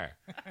everywhere.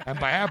 And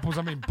by apples,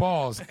 I mean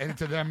balls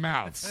into their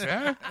mouths.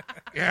 Huh?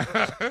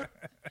 Yeah.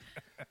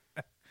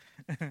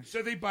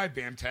 So they buy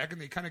BAMTech, and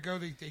they kind of go,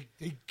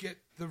 they get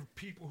the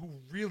people who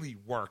really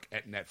work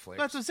at Netflix.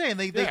 That's what I'm saying.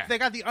 They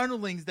got the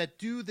underlings that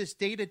do this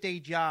day-to-day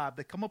job,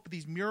 that come up with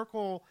these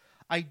miracle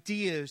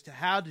ideas to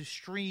how to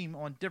stream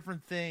on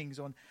different things,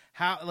 on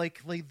how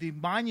like the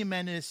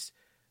monumentous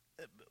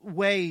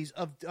ways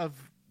of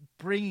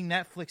bringing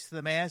Netflix to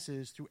the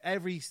masses through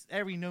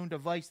every known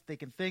device that they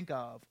can think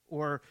of,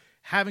 or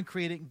having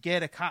created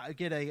get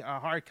a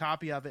hard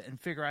copy of it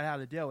and figure out how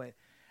to do it.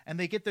 And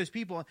they get those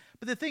people.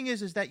 But the thing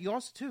is that you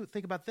also, too,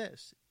 think about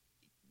this.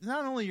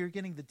 Not only you're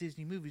getting the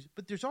Disney movies,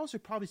 but there's also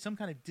probably some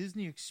kind of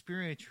Disney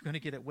experience you're going to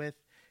get it with.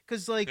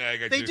 Because, like,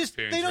 they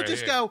don't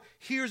just go,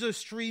 here's a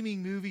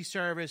streaming movie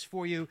service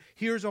for you.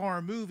 Here's all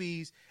our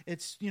movies.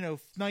 It's, you know,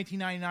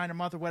 $19.99 a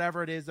month or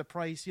whatever it is, the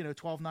price, you know,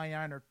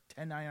 $12.99 or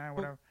 $10.99 or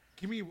whatever.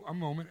 Give me a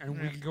moment,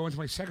 and we can go into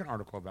my second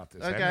article about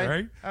this. Okay.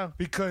 Right? Oh.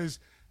 Because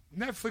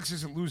Netflix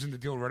isn't losing the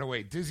deal right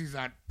away. Disney's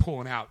not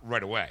pulling out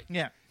right away.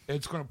 Yeah.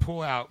 It's going to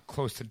pull out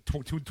close to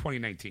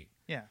 2019.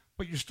 Yeah.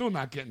 But you're still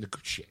not getting the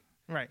good shit.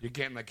 Right. You're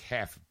getting like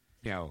half,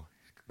 you know,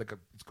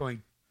 it's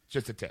going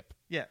just a tip.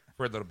 Yeah.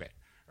 For a little bit.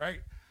 Right?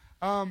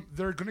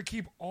 They're going to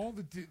keep all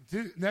the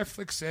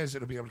Netflix says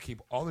it'll be able to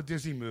keep all the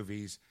Disney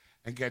movies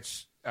and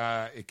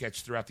it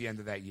gets throughout the end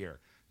of that year.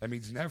 That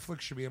means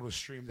Netflix should be able to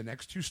stream the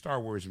next 2 Star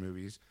Wars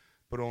movies,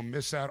 but it'll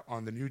miss out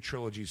on the new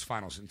trilogy's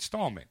final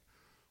installment.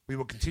 We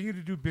will continue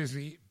to do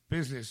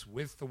business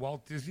with the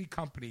Walt Disney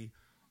Company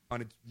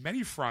on its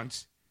many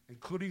fronts,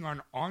 including our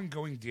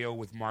ongoing deal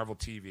with Marvel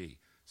TV,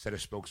 said a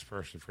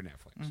spokesperson for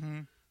Netflix. Mm-hmm.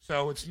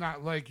 So it's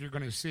not like you're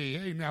going to see,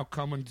 hey, now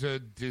coming to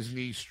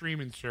Disney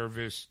streaming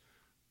service,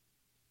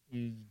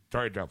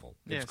 Daredevil.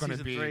 It's going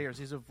to be Season 3 or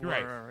Season 4.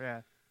 Right.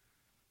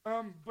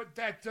 Yeah. But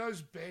that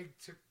does beg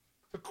to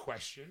the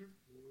question,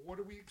 what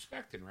are we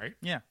expecting, right?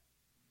 Yeah.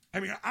 I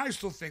mean, I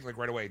still think, like,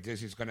 right away,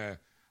 Disney's going to,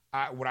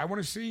 what I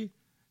want to see,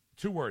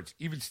 2 words,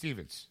 Even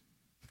Stevens.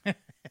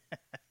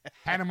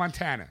 Hannah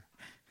Montana.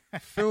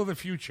 Phil the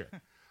Future.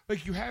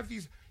 Like,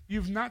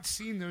 you've not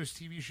seen those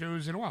TV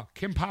shows in a while.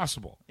 Kim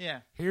Possible. Yeah.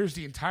 Here's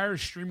the entire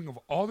streaming of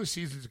all the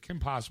seasons of Kim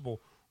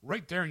Possible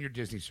right there in your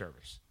Disney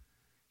service.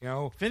 You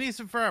know? Phineas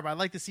and Ferb. I'd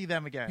like to see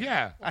them again.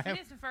 Yeah. Well,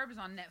 Phineas and Ferb is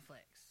on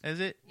Netflix.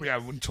 Is it? Yeah,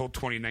 until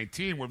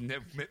 2019 when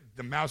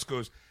the mouse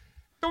goes,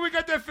 don't we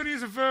got that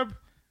Phineas and Ferb?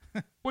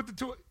 What the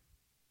two?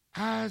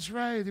 That's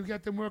right. We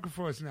got them working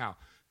for us now.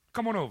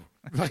 Come on over.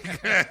 Like,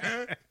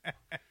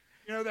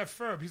 you know, that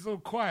Ferb, he's a little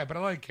quiet, but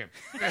I like him.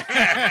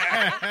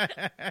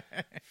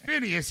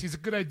 Phineas, he's a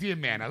good idea,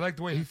 man. I like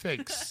the way he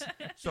thinks.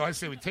 So I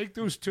say we take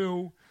those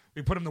 2,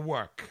 we put them to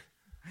work.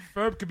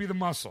 Ferb could be the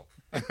muscle.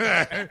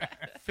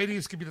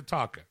 Phineas could be the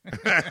talker.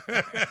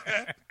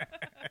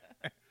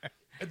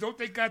 And don't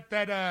they got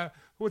that,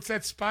 what's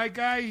that spy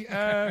guy?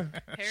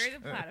 Harry the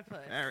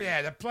Platypus.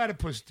 Yeah, the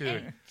platypus dude.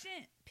 Agent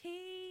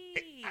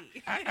P.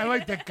 I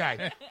like that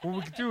guy. What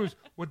we can do is,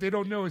 what they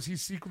don't know is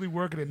he's secretly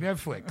working at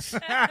Netflix.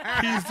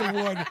 He's the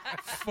one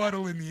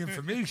funneling the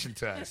information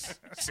to us.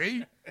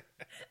 See?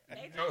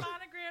 Major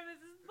Monogram is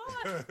his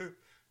boss.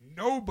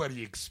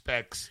 Nobody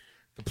expects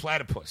the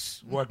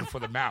platypus working for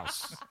the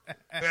mouse.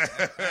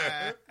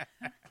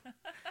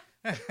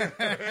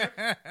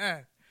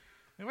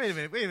 Wait a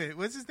minute.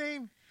 What's his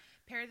name?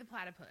 Perry the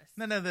Platypus.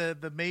 No,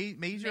 the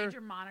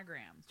major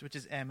Monograms. which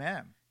is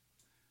MM.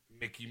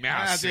 Mickey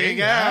Mouse. There you See?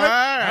 go.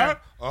 Huh?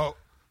 Oh.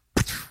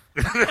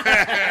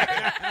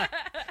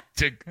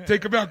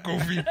 Take him out,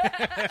 Goofy.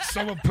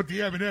 Someone put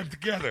the M&M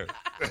together.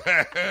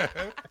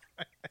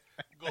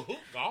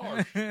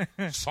 Gosh.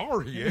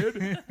 Sorry,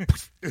 Ed.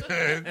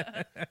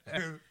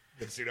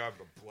 Next thing you know, I have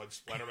the blood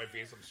splatter on my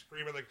face. I'm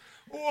screaming like,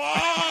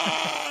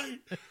 why?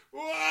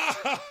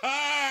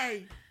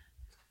 Why?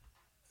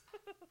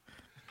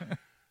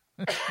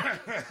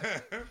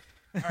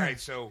 All right,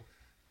 so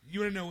you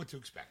want to know what to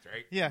expect,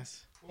 right?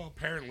 Yes. Well,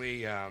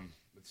 apparently,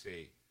 let's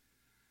see.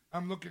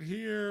 I'm looking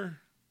here.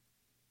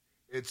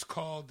 It's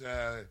called,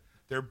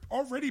 they're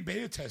already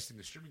beta testing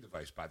the streaming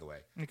device, by the way,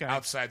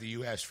 outside the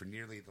U.S. for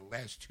nearly the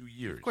last 2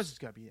 years. Of course it's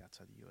got to be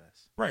outside the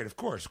U.S. Right, of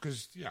course,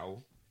 because,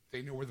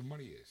 they know where the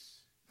money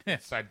is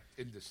inside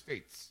in the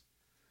States.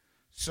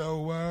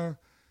 So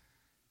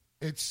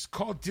it's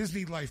called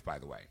Disney Life, by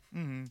the way,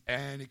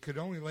 and it could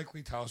only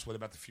likely tell us what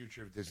about the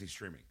future of Disney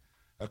streaming.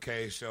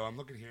 Okay, so I'm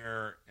looking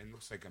here, and it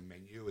looks like a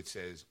menu. It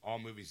says all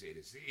movies A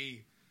to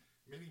Z,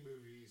 mini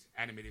movies,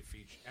 animated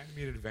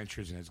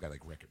adventures, and it's got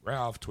like Wreck-It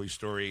Ralph, Toy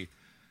Story.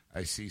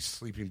 I see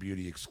Sleeping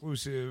Beauty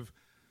exclusive.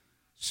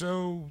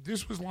 So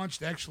this was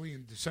launched actually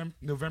in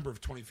November of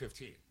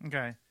 2015.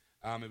 Okay.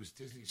 It was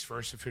Disney's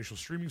first official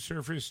streaming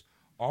service,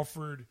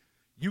 offered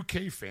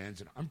UK fans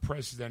an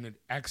unprecedented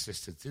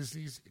access to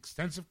Disney's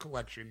extensive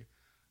collection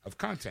of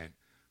content,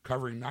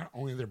 covering not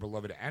only their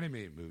beloved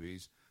animated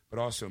movies, but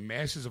also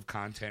masses of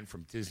content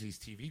from Disney's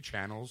TV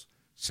channels,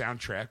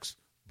 soundtracks,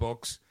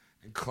 books,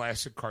 and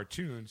classic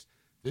cartoons.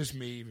 This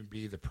may even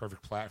be the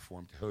perfect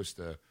platform to host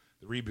the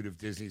reboot of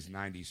Disney's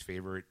 90s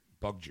favorite,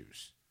 Bug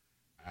Juice.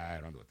 I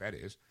don't know what that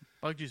is.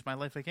 Bug Juice, My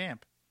Life at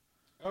Camp.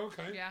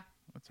 Okay. Yeah.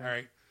 All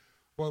right.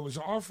 Well, it was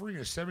offering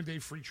a 7-day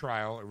free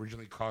trial,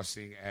 originally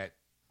costing at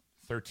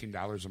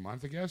 $13 a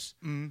month, I guess.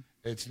 Mm.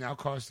 It's now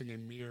costing a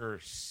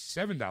mere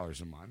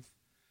 $7 a month.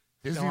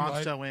 Disney I'm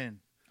Life, so in.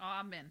 Oh,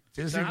 I'm in.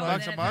 Disney $7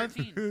 Life, a month?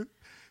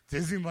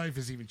 Disney Life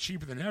is even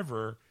cheaper than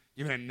ever,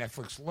 even at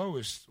Netflix's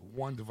lowest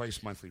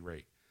one-device monthly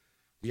rate.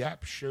 The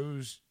app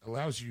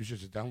allows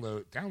users to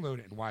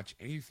download and watch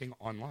anything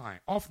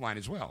offline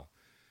as well,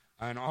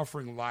 and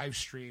offering live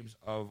streams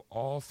of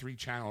all 3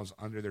 channels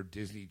under their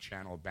Disney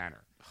Channel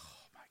banner.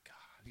 Oh my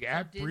God! The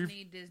app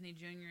Disney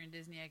Junior, and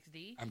Disney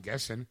XD. I'm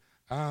guessing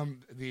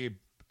the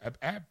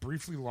app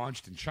briefly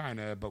launched in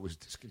China, but was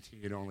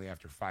discontinued only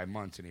after 5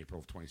 months in April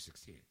of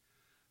 2016.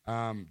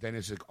 Then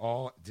it's like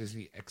all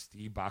Disney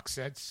XD box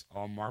sets,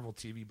 all Marvel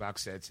TV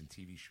box sets, and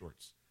TV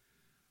shorts.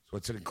 So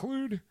what's it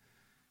include?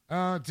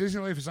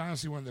 Disney Life is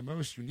honestly one of the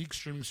most unique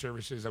streaming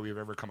services that we've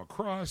ever come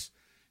across.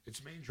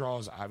 Its main draw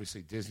is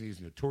obviously Disney's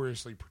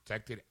notoriously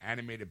protected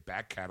animated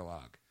back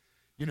catalog.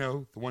 You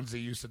know, the ones they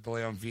used to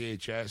delay on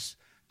VHS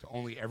to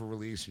only ever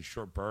release in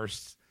short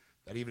bursts.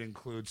 That even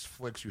includes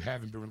flicks you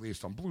haven't been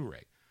released on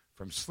Blu-ray.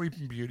 From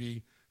Sleeping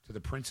Beauty to The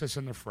Princess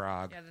and the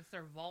Frog. Yeah, that's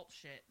their vault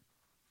shit.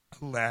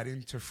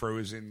 Aladdin to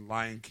Frozen,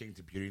 Lion King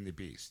to Beauty and the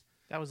Beast.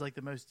 That was like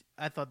the most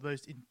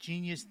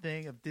ingenious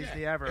thing of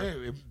Disney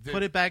ever.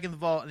 Put it back in the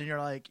vault, and you're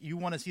like, you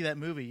want to see that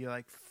movie. You're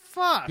like,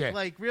 fuck. Yeah.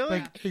 Like,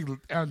 really? Like, hey,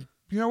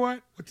 you know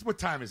what? What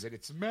time is it?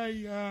 It's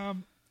May.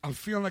 I'm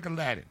feeling like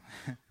Aladdin.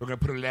 We're going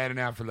to put Aladdin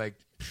out for like,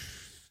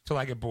 till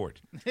I get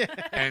bored.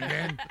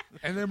 and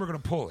then we're going to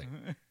pull it.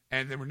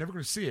 And then we're never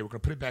going to see it. We're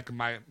going to put it back in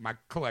my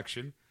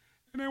collection.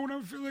 And then when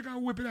I feel like I'll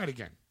whip it out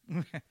again.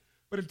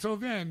 But until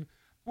then,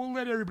 we'll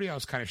let everybody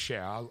else kind of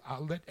share.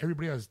 I'll let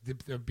everybody else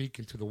dip their beak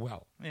into the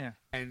well. Yeah.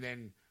 And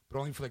then, but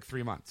only for like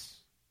 3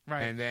 months.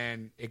 Right. And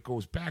then it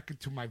goes back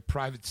into my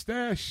private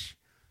stash.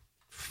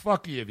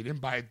 Fuck you. If you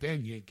didn't buy it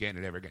then, you ain't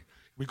getting it ever again.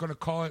 We're going to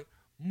call it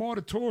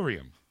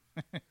moratorium.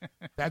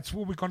 That's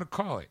what we're going to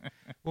call it.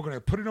 We're going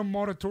to put it on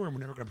moratorium. We're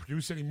never going to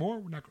produce any more.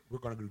 We're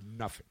going to do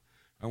nothing.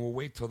 And we'll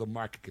wait till the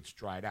market gets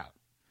dried out.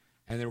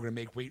 And then we're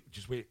going to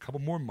wait a couple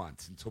more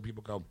months until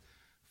people go,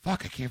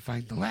 fuck, I can't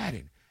find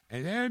Aladdin.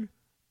 And then,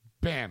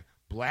 bam,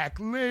 Black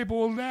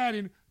Label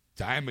Aladdin,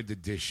 Diamond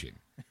Edition.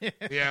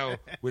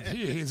 With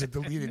here's a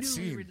deleted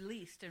scene.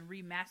 Released and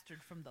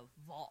remastered from the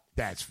vault.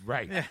 That's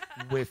right.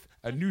 With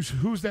a new,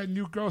 who's that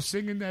new girl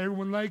singing that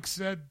everyone likes,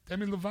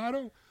 Demi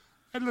Lovato?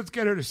 And let's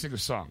get her to sing a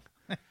song.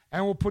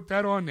 And we'll put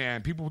that on there,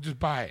 and people will just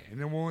buy it.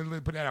 And then we'll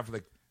only put that out for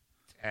like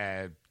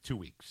 2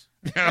 weeks.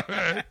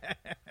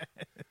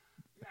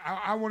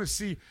 I want to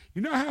see.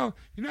 You know how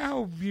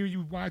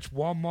you watch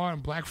Walmart on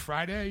Black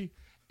Friday,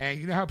 and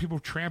you know how people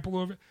trample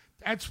over it?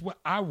 That's what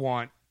I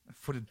want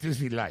for the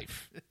Disney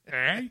life. All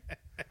right.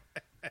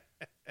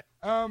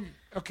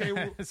 Okay.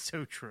 Well, it's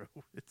so true.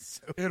 It's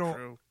so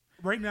true.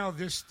 right now,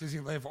 this Disney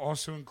Life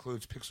also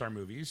includes Pixar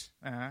movies,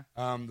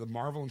 the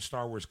Marvel and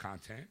Star Wars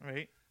content,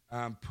 right?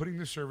 Putting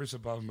the service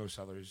above most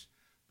others.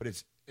 But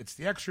it's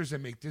the extras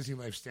that make Disney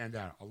Life stand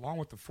out. Along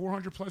with the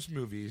 400-plus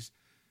movies,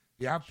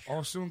 the app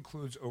also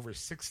includes over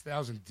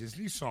 6,000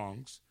 Disney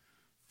songs,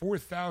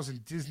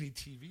 4,000 Disney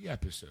TV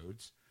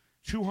episodes,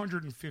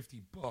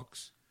 250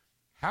 books,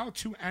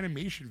 how-to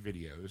animation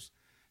videos,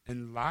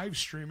 and live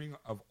streaming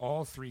of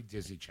all 3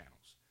 Disney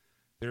channels.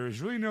 There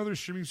is really no other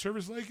streaming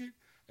service like it,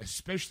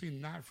 especially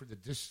not for the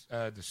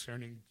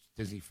discerning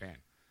Disney fan.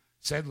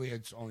 Sadly,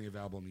 it's only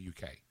available in the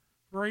UK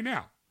right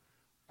now.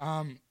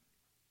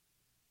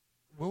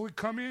 Will it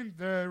come in?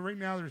 Right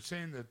now, they're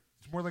saying that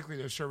it's more likely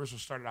their service will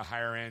start at a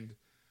higher end,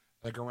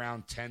 like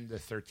around $10 to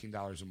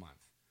 $13 a month.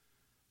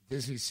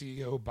 Disney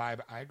CEO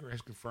Bob Iger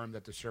has confirmed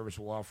that the service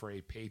will offer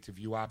a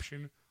pay-to-view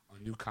option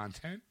on new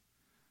content.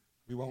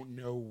 We won't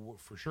know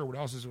for sure what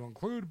else it will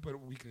include, but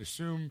we can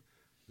assume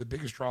the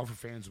biggest draw for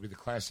fans will be the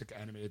classic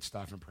animated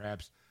stuff and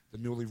perhaps the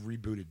newly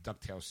rebooted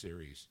DuckTales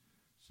series.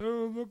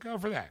 So look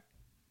out for that.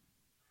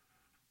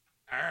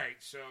 All right,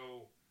 so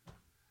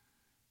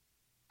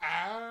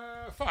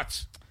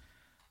thoughts.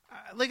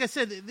 Like I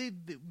said,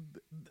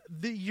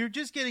 you're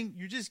just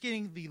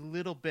getting the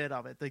little bit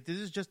of it. Like this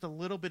is just a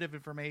little bit of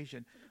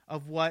information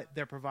of what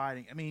they're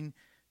providing. I mean,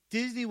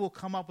 Disney will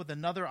come up with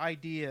another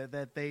idea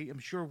that I'm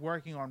sure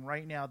working on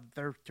right now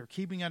that they're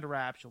keeping under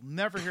wraps. You'll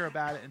never hear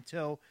about it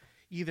until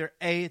either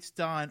A, it's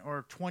done,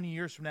 or 20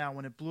 years from now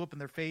when it blew up in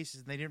their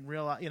faces and they didn't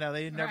realize,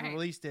 they never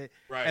released it,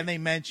 and they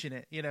mention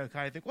it,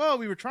 kind of thing. Well,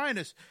 we were trying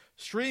this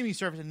streaming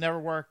service and never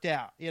worked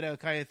out,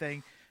 kind of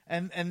thing.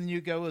 And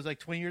you go, it was like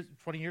 20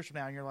 years from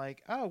now, and you're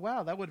like, oh,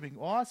 wow, that would have been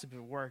awesome if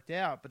it worked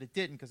out, but it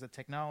didn't because of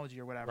technology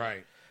or whatever.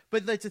 Right.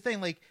 But that's the thing,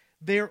 like,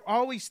 they're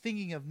always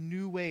thinking of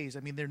new ways. I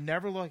mean, they're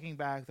never looking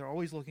back. They're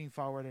always looking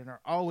forward, and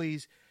are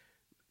always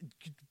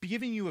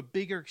giving you a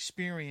bigger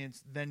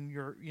experience than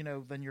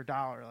your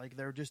dollar. Like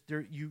they're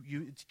to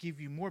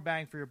give you more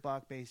bang for your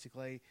buck,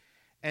 basically.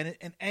 And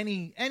in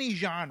any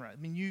genre, I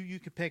mean, you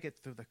could pick it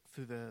through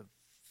the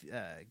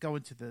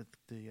going to the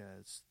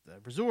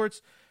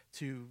resorts,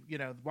 to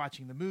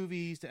watching the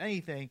movies, to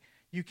anything.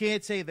 You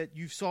can't say that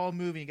you saw a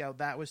movie and go,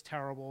 that was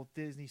terrible,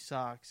 Disney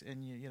sucks,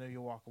 and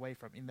you walk away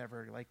from it. You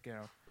never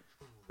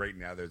Right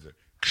now, there's a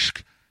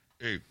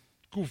hey,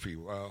 Goofy,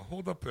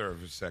 hold up there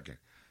for a second.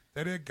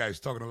 That Ed guy's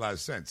talking a lot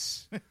of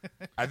sense.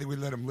 I think we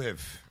let him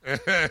live.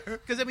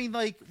 Because I mean,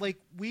 like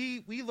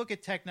we look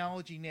at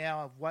technology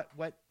now of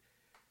what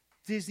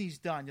Disney's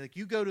done. Like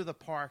you go to the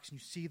parks and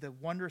you see the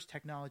wondrous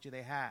technology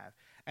they have,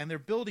 and they're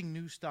building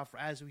new stuff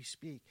as we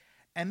speak.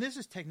 And this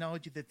is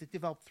technology that they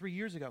developed 3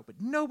 years ago, but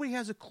nobody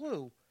has a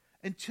clue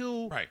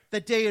until the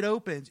day it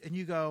opens, and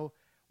you go,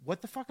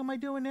 what the fuck am I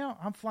doing now?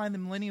 I'm flying the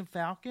Millennium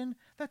Falcon?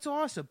 That's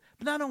awesome.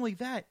 But not only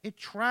that, it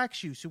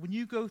tracks you. So when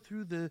you go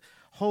through the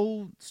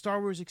whole Star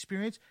Wars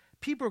experience,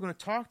 people are going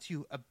to talk to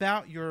you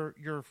about your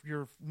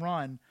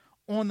run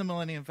on the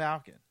Millennium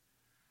Falcon.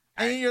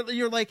 And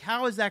you're like,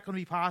 how is that going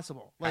to be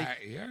possible? Like,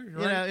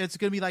 it's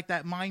going to be like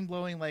that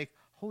mind-blowing, like,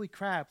 holy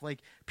crap. Like,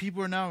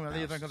 people are knowing.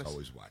 They're going to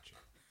always watching.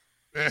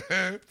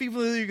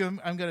 People are either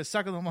I'm going to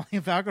suck on the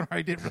Millennium Falcon, or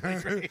I did really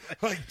great.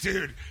 Like,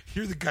 dude,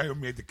 you're the guy who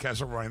made the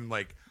Kessel Run in,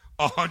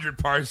 100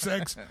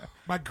 parsecs.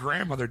 My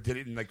grandmother did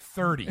it in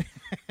 30.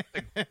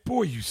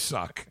 Boy, you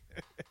suck.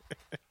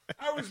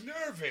 I was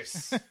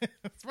nervous.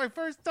 It's my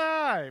first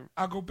time.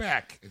 I'll go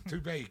back. Too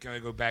bad you can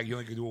only go back. You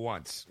only can do it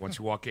once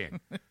you walk in.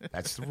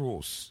 That's the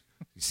rules.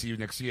 See you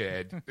next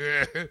year,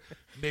 Ed.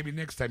 Maybe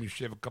next time you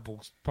should have a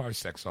couple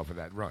parsecs off of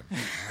that run.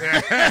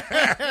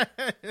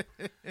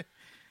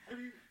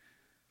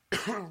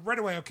 Right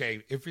away,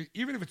 okay.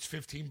 Even if it's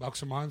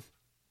 $15 a month,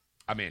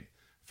 I'm in.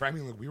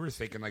 We were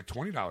thinking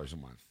 $20 a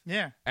month.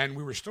 Yeah. And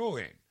we were still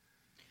in.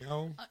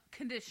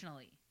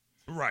 Conditionally.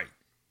 Right.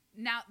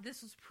 Now,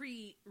 this was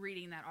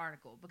pre-reading that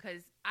article,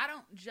 because I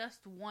don't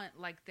just want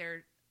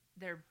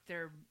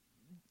their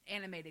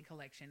animated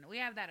collection. We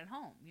have that at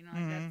home.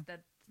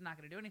 That's not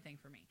going to do anything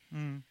for me.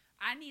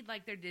 I need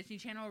their Disney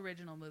Channel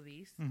original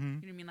movies. You know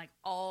what I mean?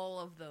 All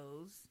of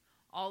those.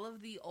 All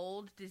of the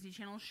old Disney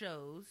Channel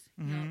shows.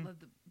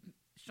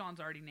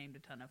 Sean's already named a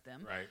ton of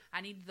them. Right.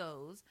 I need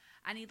those.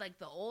 I need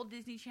the old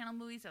Disney Channel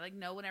movies that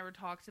no one ever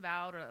talks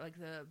about, or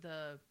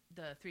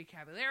the Three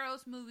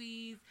Caballeros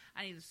movies.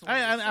 I need the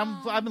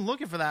I've been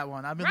looking for that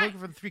one. I've been looking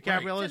for the Three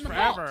Caballeros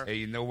forever. Hey,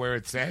 you know where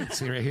it's at?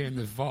 It's right here in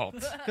the vault.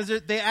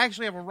 Because they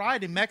actually have a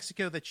ride in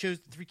Mexico that shows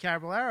the Three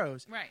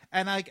Caballeros. Right.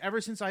 And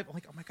ever since I'm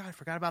like, oh my God, I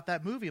forgot about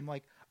that movie. I'm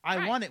like,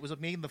 I want it. It was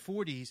made in the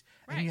 40s,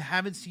 and you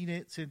haven't seen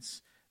it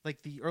since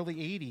the early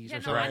 80s. Yeah, or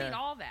no, something. I need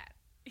all that.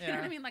 You know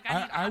what I mean?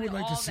 I would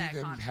like to see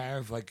them content.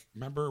 have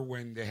remember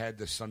when they had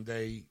the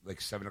Sunday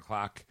 7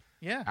 o'clock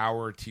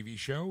hour TV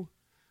show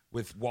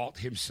with Walt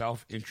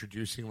himself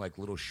introducing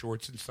little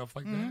shorts and stuff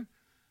like that?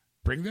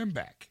 Bring them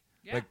back.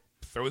 Yeah.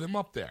 Throw them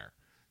up there.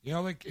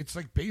 It's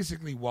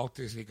basically Walt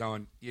Disney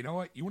going, you know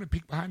what? You want to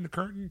peek behind the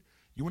curtain?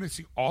 You want to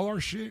see all our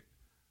shit?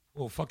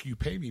 Well, fuck you,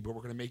 pay me, but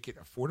we're going to make it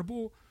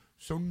affordable,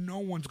 so no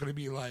one's going to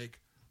be like,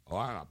 Oh,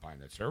 I'm not buying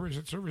that service.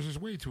 That service is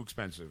way too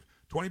expensive.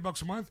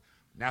 $20 a month.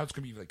 Now it's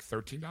going to be like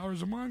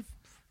 $13 a month.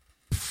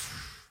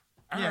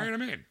 All right,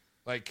 I'm in.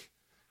 Like,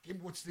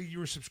 what's the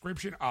year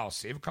subscription? I'll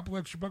save a couple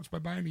extra bucks by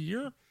buying a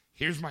year.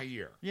 Here's my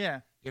year.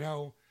 Yeah. You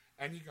know,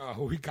 and you go,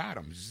 oh, we got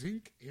them.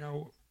 Zinc, you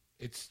know,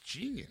 it's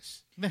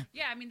genius.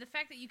 Yeah, I mean, the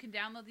fact that you can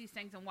download these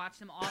things and watch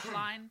them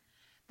offline,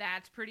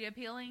 that's pretty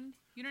appealing.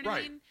 You know what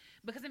I mean?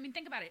 Because, I mean,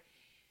 think about it.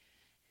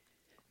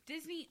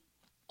 Disney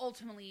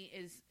ultimately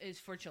is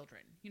for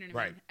children. You know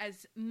what I mean?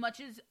 As much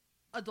as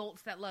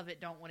adults that love it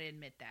don't want to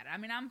admit that. I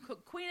mean, I'm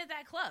queen of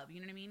that club. You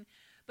know what I mean?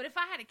 But if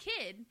I had a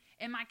kid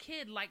and my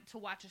kid liked to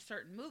watch a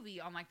certain movie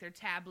on like their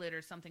tablet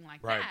or something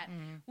like that,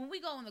 when we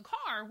go in the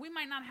car, we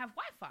might not have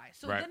Wi-Fi.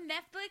 So the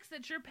Netflix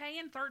that you're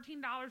paying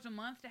 $13 a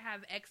month to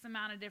have X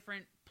amount of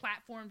different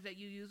platforms that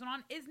you use it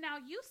on is now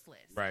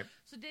useless. Right.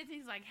 So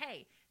Disney's like,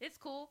 hey, it's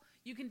cool.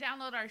 You can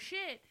download our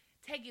shit,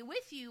 take it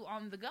with you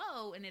on the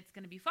go, and it's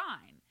going to be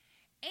fine.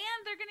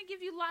 And they're going to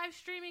give you live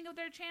streaming of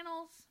their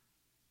channels.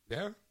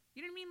 Yeah.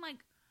 You know what I mean?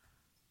 Like,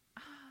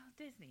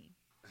 Disney.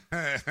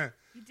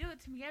 You do it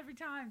to me every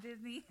time,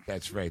 Disney.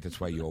 That's right. That's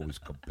why you always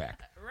come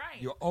back.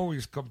 Right. You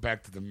always come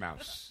back to the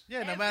mouse.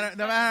 Yeah, no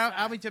matter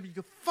how many times you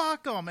go,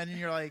 fuck them, and then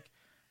you're like,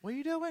 what are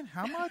you doing?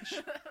 How much?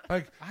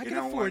 Like, I can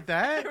afford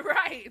that.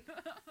 Right.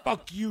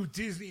 Fuck you,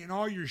 Disney, and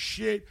all your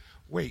shit.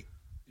 Wait,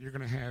 you're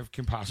going to have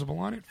Kim Possible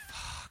on it?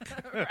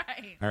 Fuck.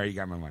 Right. All right, you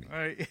got my money. All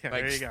right, yeah,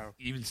 like, there you go.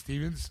 Even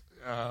Stevens,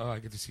 I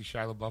get to see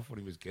Shia LaBeouf when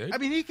he was good. I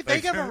mean,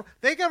 they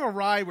give a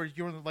ride where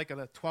you're in like a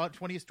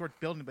 20th story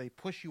building, but they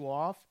push you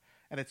off,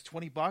 and it's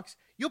 $20.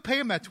 You'll pay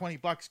them that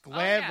 $20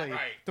 gladly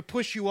to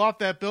push you off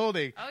that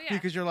building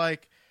because you're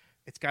like,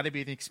 it's got to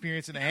be an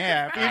experience and a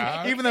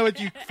half, even though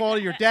you fall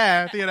to your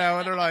death, you know.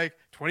 And they're like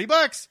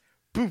 $20,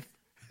 poof.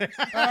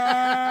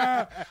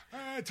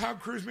 Tom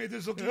Cruise made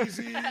this look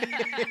easy.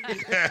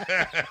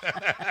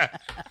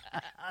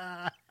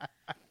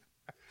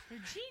 You're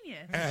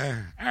genius.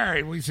 All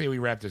right, we say we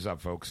wrap this up,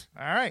 folks.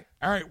 All right.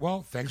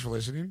 Well, thanks for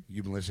listening.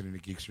 You've been listening to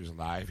Geeksters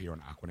Live here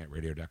on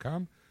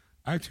AquanetRadio.com,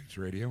 iTunes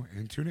Radio,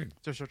 and TuneIn.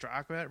 So search for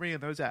Aquanet Radio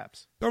in those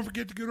apps. Don't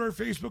forget to go to our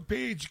Facebook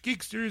page,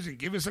 Geeksters, and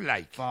give us a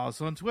like. Follow us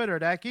on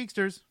Twitter at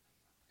Geeksters.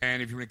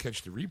 And if you want to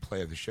catch the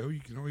replay of the show, you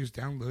can always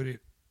download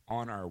it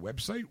on our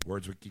website,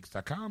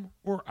 wordswithgeeks.com,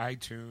 or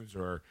iTunes,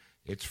 or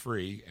it's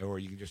free, or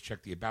you can just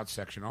check the About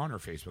section on our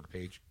Facebook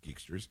page,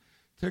 Geeksters,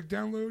 to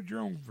download your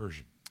own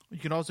version. You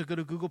can also go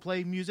to Google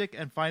Play Music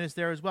and find us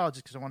there as well,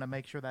 just because I want to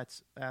make sure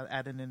that's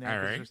added in there. All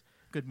right. There's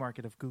a good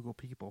market of Google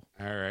people.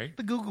 All right.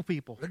 The Google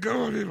people. The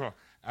Google people.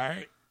 All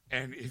right.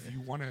 And if you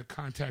want to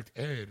contact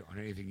Ed on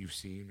anything you've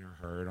seen or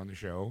heard on the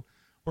show,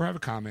 or have a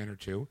comment or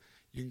two,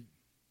 you can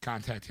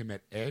contact him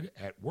at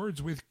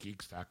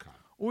ed@wordswithgeeks.com.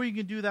 Or you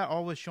can do that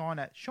all with Sean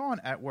at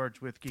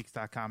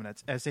wordswithgeeks.com, and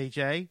that's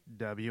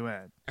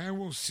SHAWN. And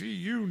we'll see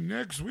you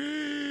next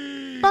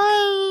week.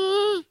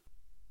 Bye.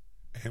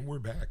 And we're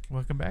back.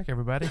 Welcome back,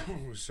 everybody.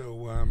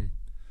 So,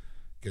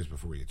 guess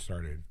before we get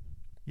started,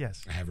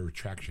 Yes. I have a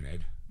retraction,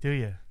 Ed. Do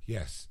you?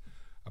 Yes.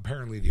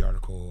 Apparently, the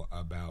article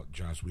about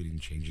Joss Whedon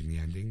changing the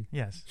ending.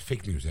 Yes. It's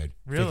fake news, Ed.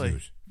 Really? Fake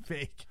news.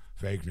 Fake.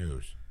 Fake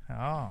news.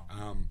 Oh.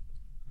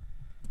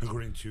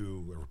 According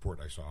to a report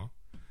I saw,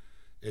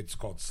 it's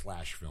called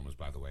Slash Films,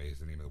 by the way, is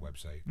the name of the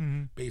website.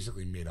 Mm-hmm.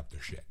 Basically made up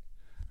their shit.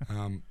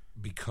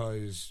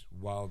 Because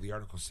while the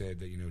article said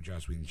that,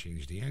 Joss Whedon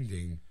changed the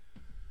ending,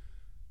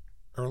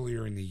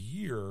 earlier in the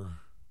year,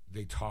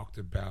 they talked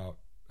about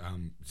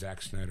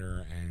Zack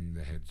Snyder and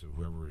the heads of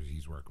whoever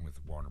he's working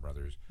with, Warner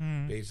Brothers,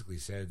 basically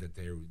said that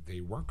they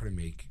weren't going to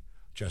make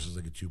Justice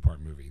League a 2-part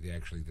movie. They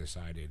actually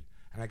decided,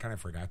 and I kind of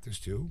forgot this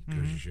too,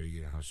 because to show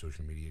you how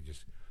social media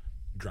just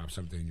drops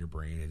something in your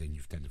brain and then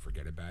you tend to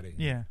forget about it.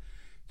 Yeah.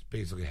 It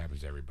basically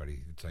happens to everybody.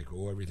 It's like,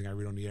 everything I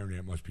read on the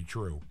internet must be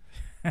true.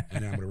 And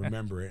then I'm going to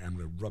remember it, I'm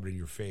going to rub it in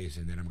your face,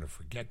 and then I'm going to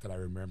forget that I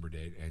remembered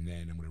it, and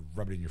then I'm going to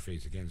rub it in your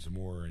face again some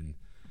more, and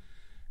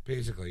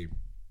basically,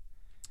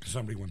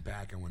 somebody went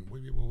back and went,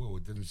 whoa,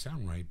 it doesn't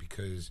sound right,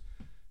 because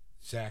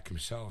Zach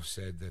himself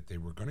said that they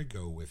were going to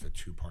go with a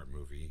 2-part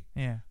movie,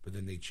 but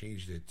then they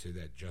changed it to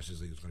that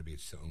Justice League was going to be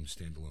its own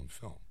standalone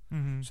film.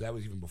 Mm-hmm. So that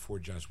was even before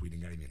Joss Whedon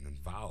got even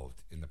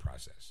involved in the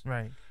process.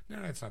 Right.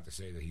 Now, that's not to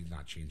say that he's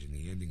not changing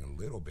the ending a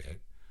little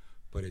bit,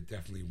 but it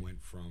definitely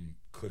went from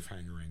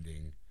cliffhanger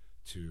ending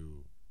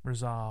to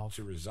resolve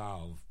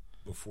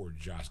before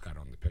Joss got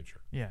on the picture.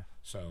 Yeah.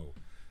 So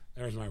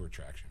there's my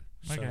retraction.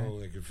 Okay. So,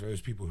 like, if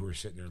there's people who are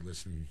sitting there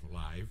listening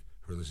live,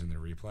 who are listening to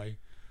the replay,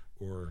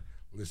 or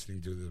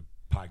listening to the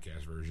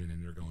podcast version,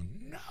 and they're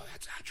going, "No,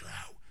 that's not true."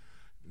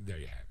 There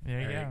you have it.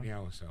 There you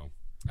go. So,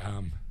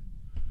 I'm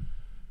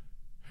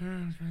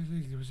trying to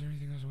think. Was there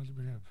anything else I wanted to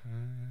bring up?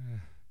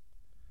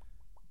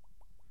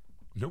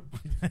 Nope.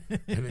 I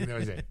think that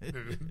was it.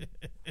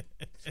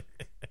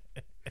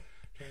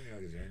 Trying to know,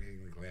 is there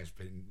anything like last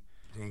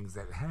things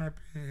that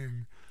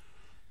happened?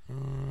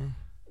 Oh,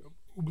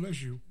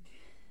 bless you.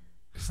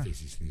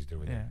 Stacy sneezed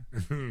over there.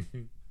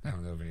 I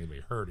don't know if anybody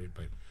heard it,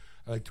 but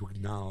I like to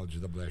acknowledge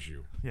the bless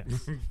you.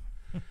 Yes.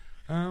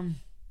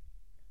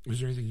 Was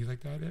there anything you'd like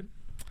to add, Ed?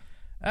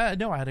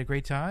 No, I had a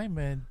great time,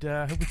 and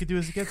hope we could do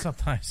this again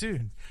sometime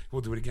soon.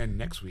 We'll do it again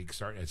next week,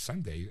 starting at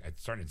Sunday,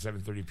 starting at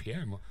 7:30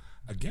 p.m.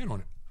 Again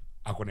on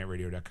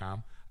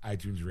AquanetRadio.com,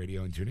 iTunes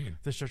Radio, and TuneIn.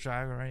 The Church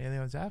Chicago or any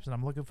of those apps, and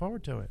I'm looking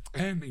forward to it.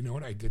 And you know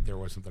what I did? There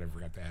was something I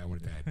forgot to add. I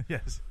wanted to add.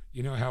 Yes.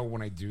 You know how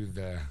when I do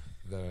the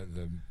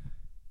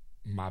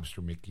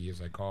mobster Mickey,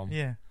 as I call him?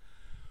 Yeah.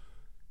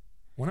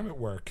 When I'm at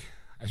work,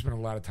 I spend a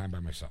lot of time by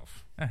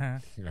myself. Uh-huh.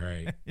 All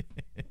right.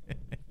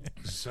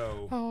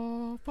 So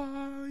all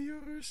by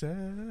yourself.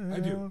 I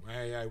do.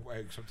 I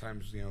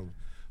sometimes, you know,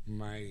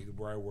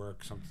 where I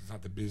work, it's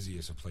not the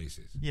busiest of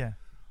places. Yeah.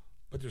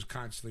 But there's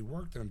constantly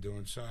work that I'm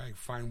doing, so I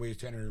find ways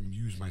to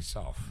amuse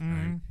myself.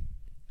 Mm-hmm. Right?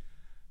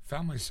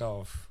 Found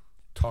myself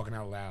talking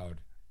out loud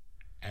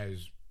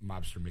as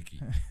Mobster Mickey.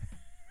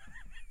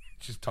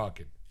 Just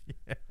talking.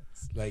 Yes.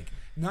 Like,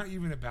 not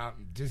even about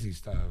Disney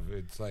stuff.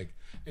 It's like,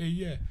 hey,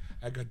 yeah,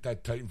 I got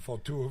that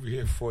Titanfall 2 over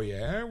here for you.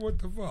 Eh? What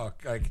the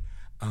fuck? Like,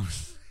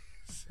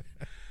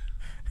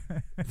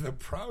 the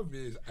problem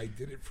is I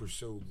did it for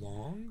so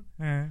long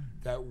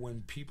that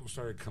when people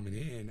started coming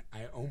in,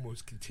 I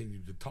almost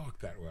continued to talk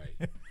that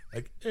way.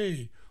 Like,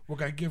 hey, what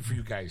can I get for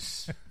you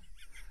guys?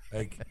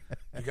 Like,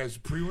 you guys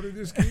pre-order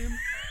this game?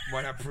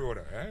 Why not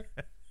pre-order,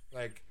 eh?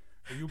 Like,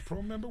 are you a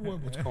pro member?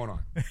 What's going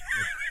on? Like,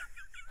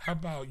 how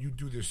about you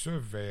do this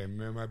survey and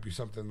there might be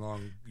something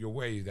along your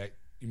way that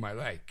you might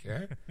like,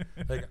 eh?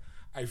 Like,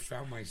 I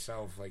found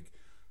myself, like,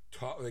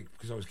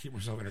 because I was keeping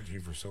myself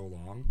entertained for so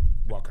long,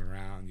 walking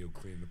around, you know,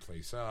 cleaning the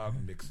place up,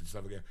 mixing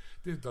stuff again.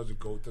 This doesn't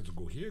go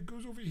here, it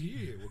goes over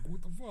here.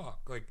 What the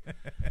fuck? Like,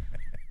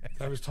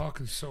 I was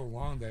talking so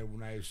long that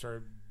when I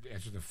started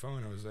answering the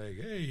phone, I was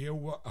like, hey, you know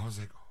what? I was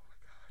like, oh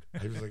my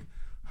God.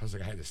 I was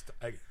like,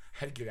 I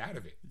had to get out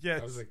of it.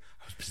 Yes. I was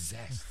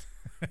possessed.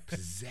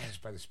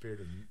 Possessed by the spirit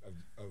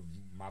of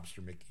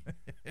Mobster Mickey.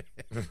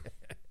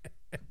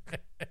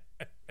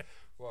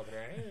 Walking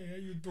around, hey, how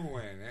you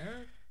doing,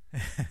 eh?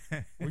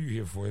 What are you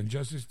here for?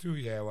 Injustice 2?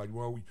 Yeah, like,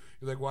 well,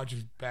 you like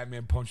watching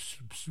Batman punch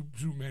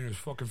Superman in his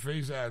fucking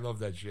face? I love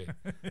that shit.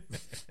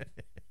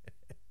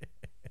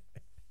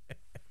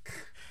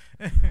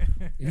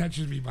 Not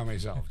just me by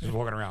myself, just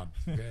walking around.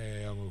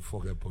 Hey, I'm gonna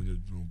fuck that punch. I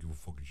don't give a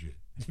fucking shit.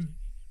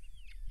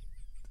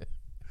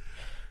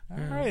 All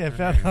right, I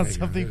found out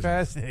something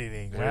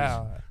fascinating.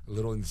 Wow. A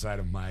little inside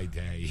of my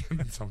day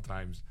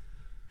sometimes.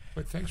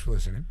 But thanks for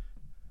listening.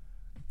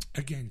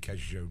 Again,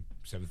 catch your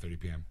show, 7:30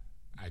 p.m.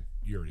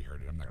 You already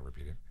heard it. I'm not going to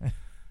repeat it.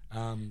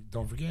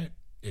 Don't forget,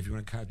 if you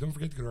want to, don't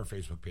forget to go to our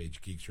Facebook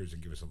page, Geeksters,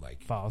 and give us a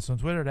like. Follow us on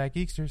Twitter at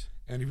Geeksters.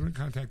 And if you want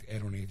to contact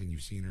Ed on anything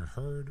you've seen or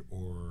heard,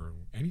 or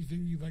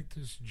anything you'd like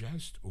to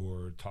suggest,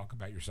 or talk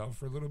about yourself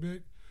for a little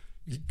bit,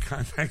 you can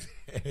contact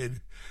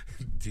Ed.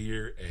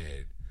 Dear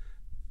Ed,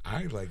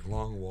 I like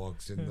long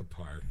walks in the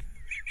park,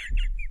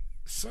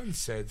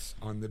 sunsets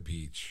on the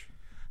beach.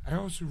 I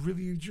also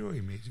really enjoy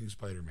Amazing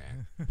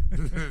Spider-Man.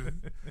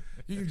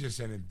 You can just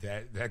send in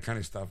that kind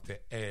of stuff to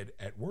Ed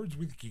at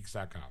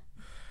wordswithgeeks.com.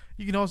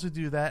 You can also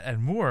do that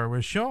and more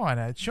with Sean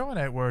at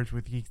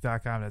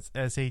wordswithgeeks.com. That's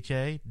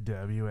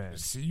SHAWS.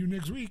 See you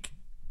next week.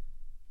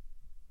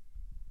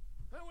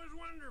 That was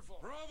wonderful.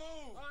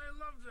 Bravo! I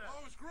loved that.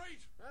 Oh, it was great.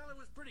 Well, it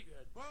was pretty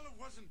good. Well, it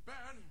wasn't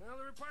bad. Well,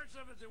 there were parts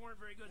of it that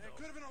weren't very good, It though.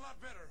 could have been a lot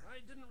better.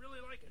 I didn't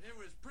really like it. It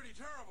was pretty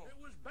terrible. It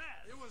was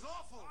bad.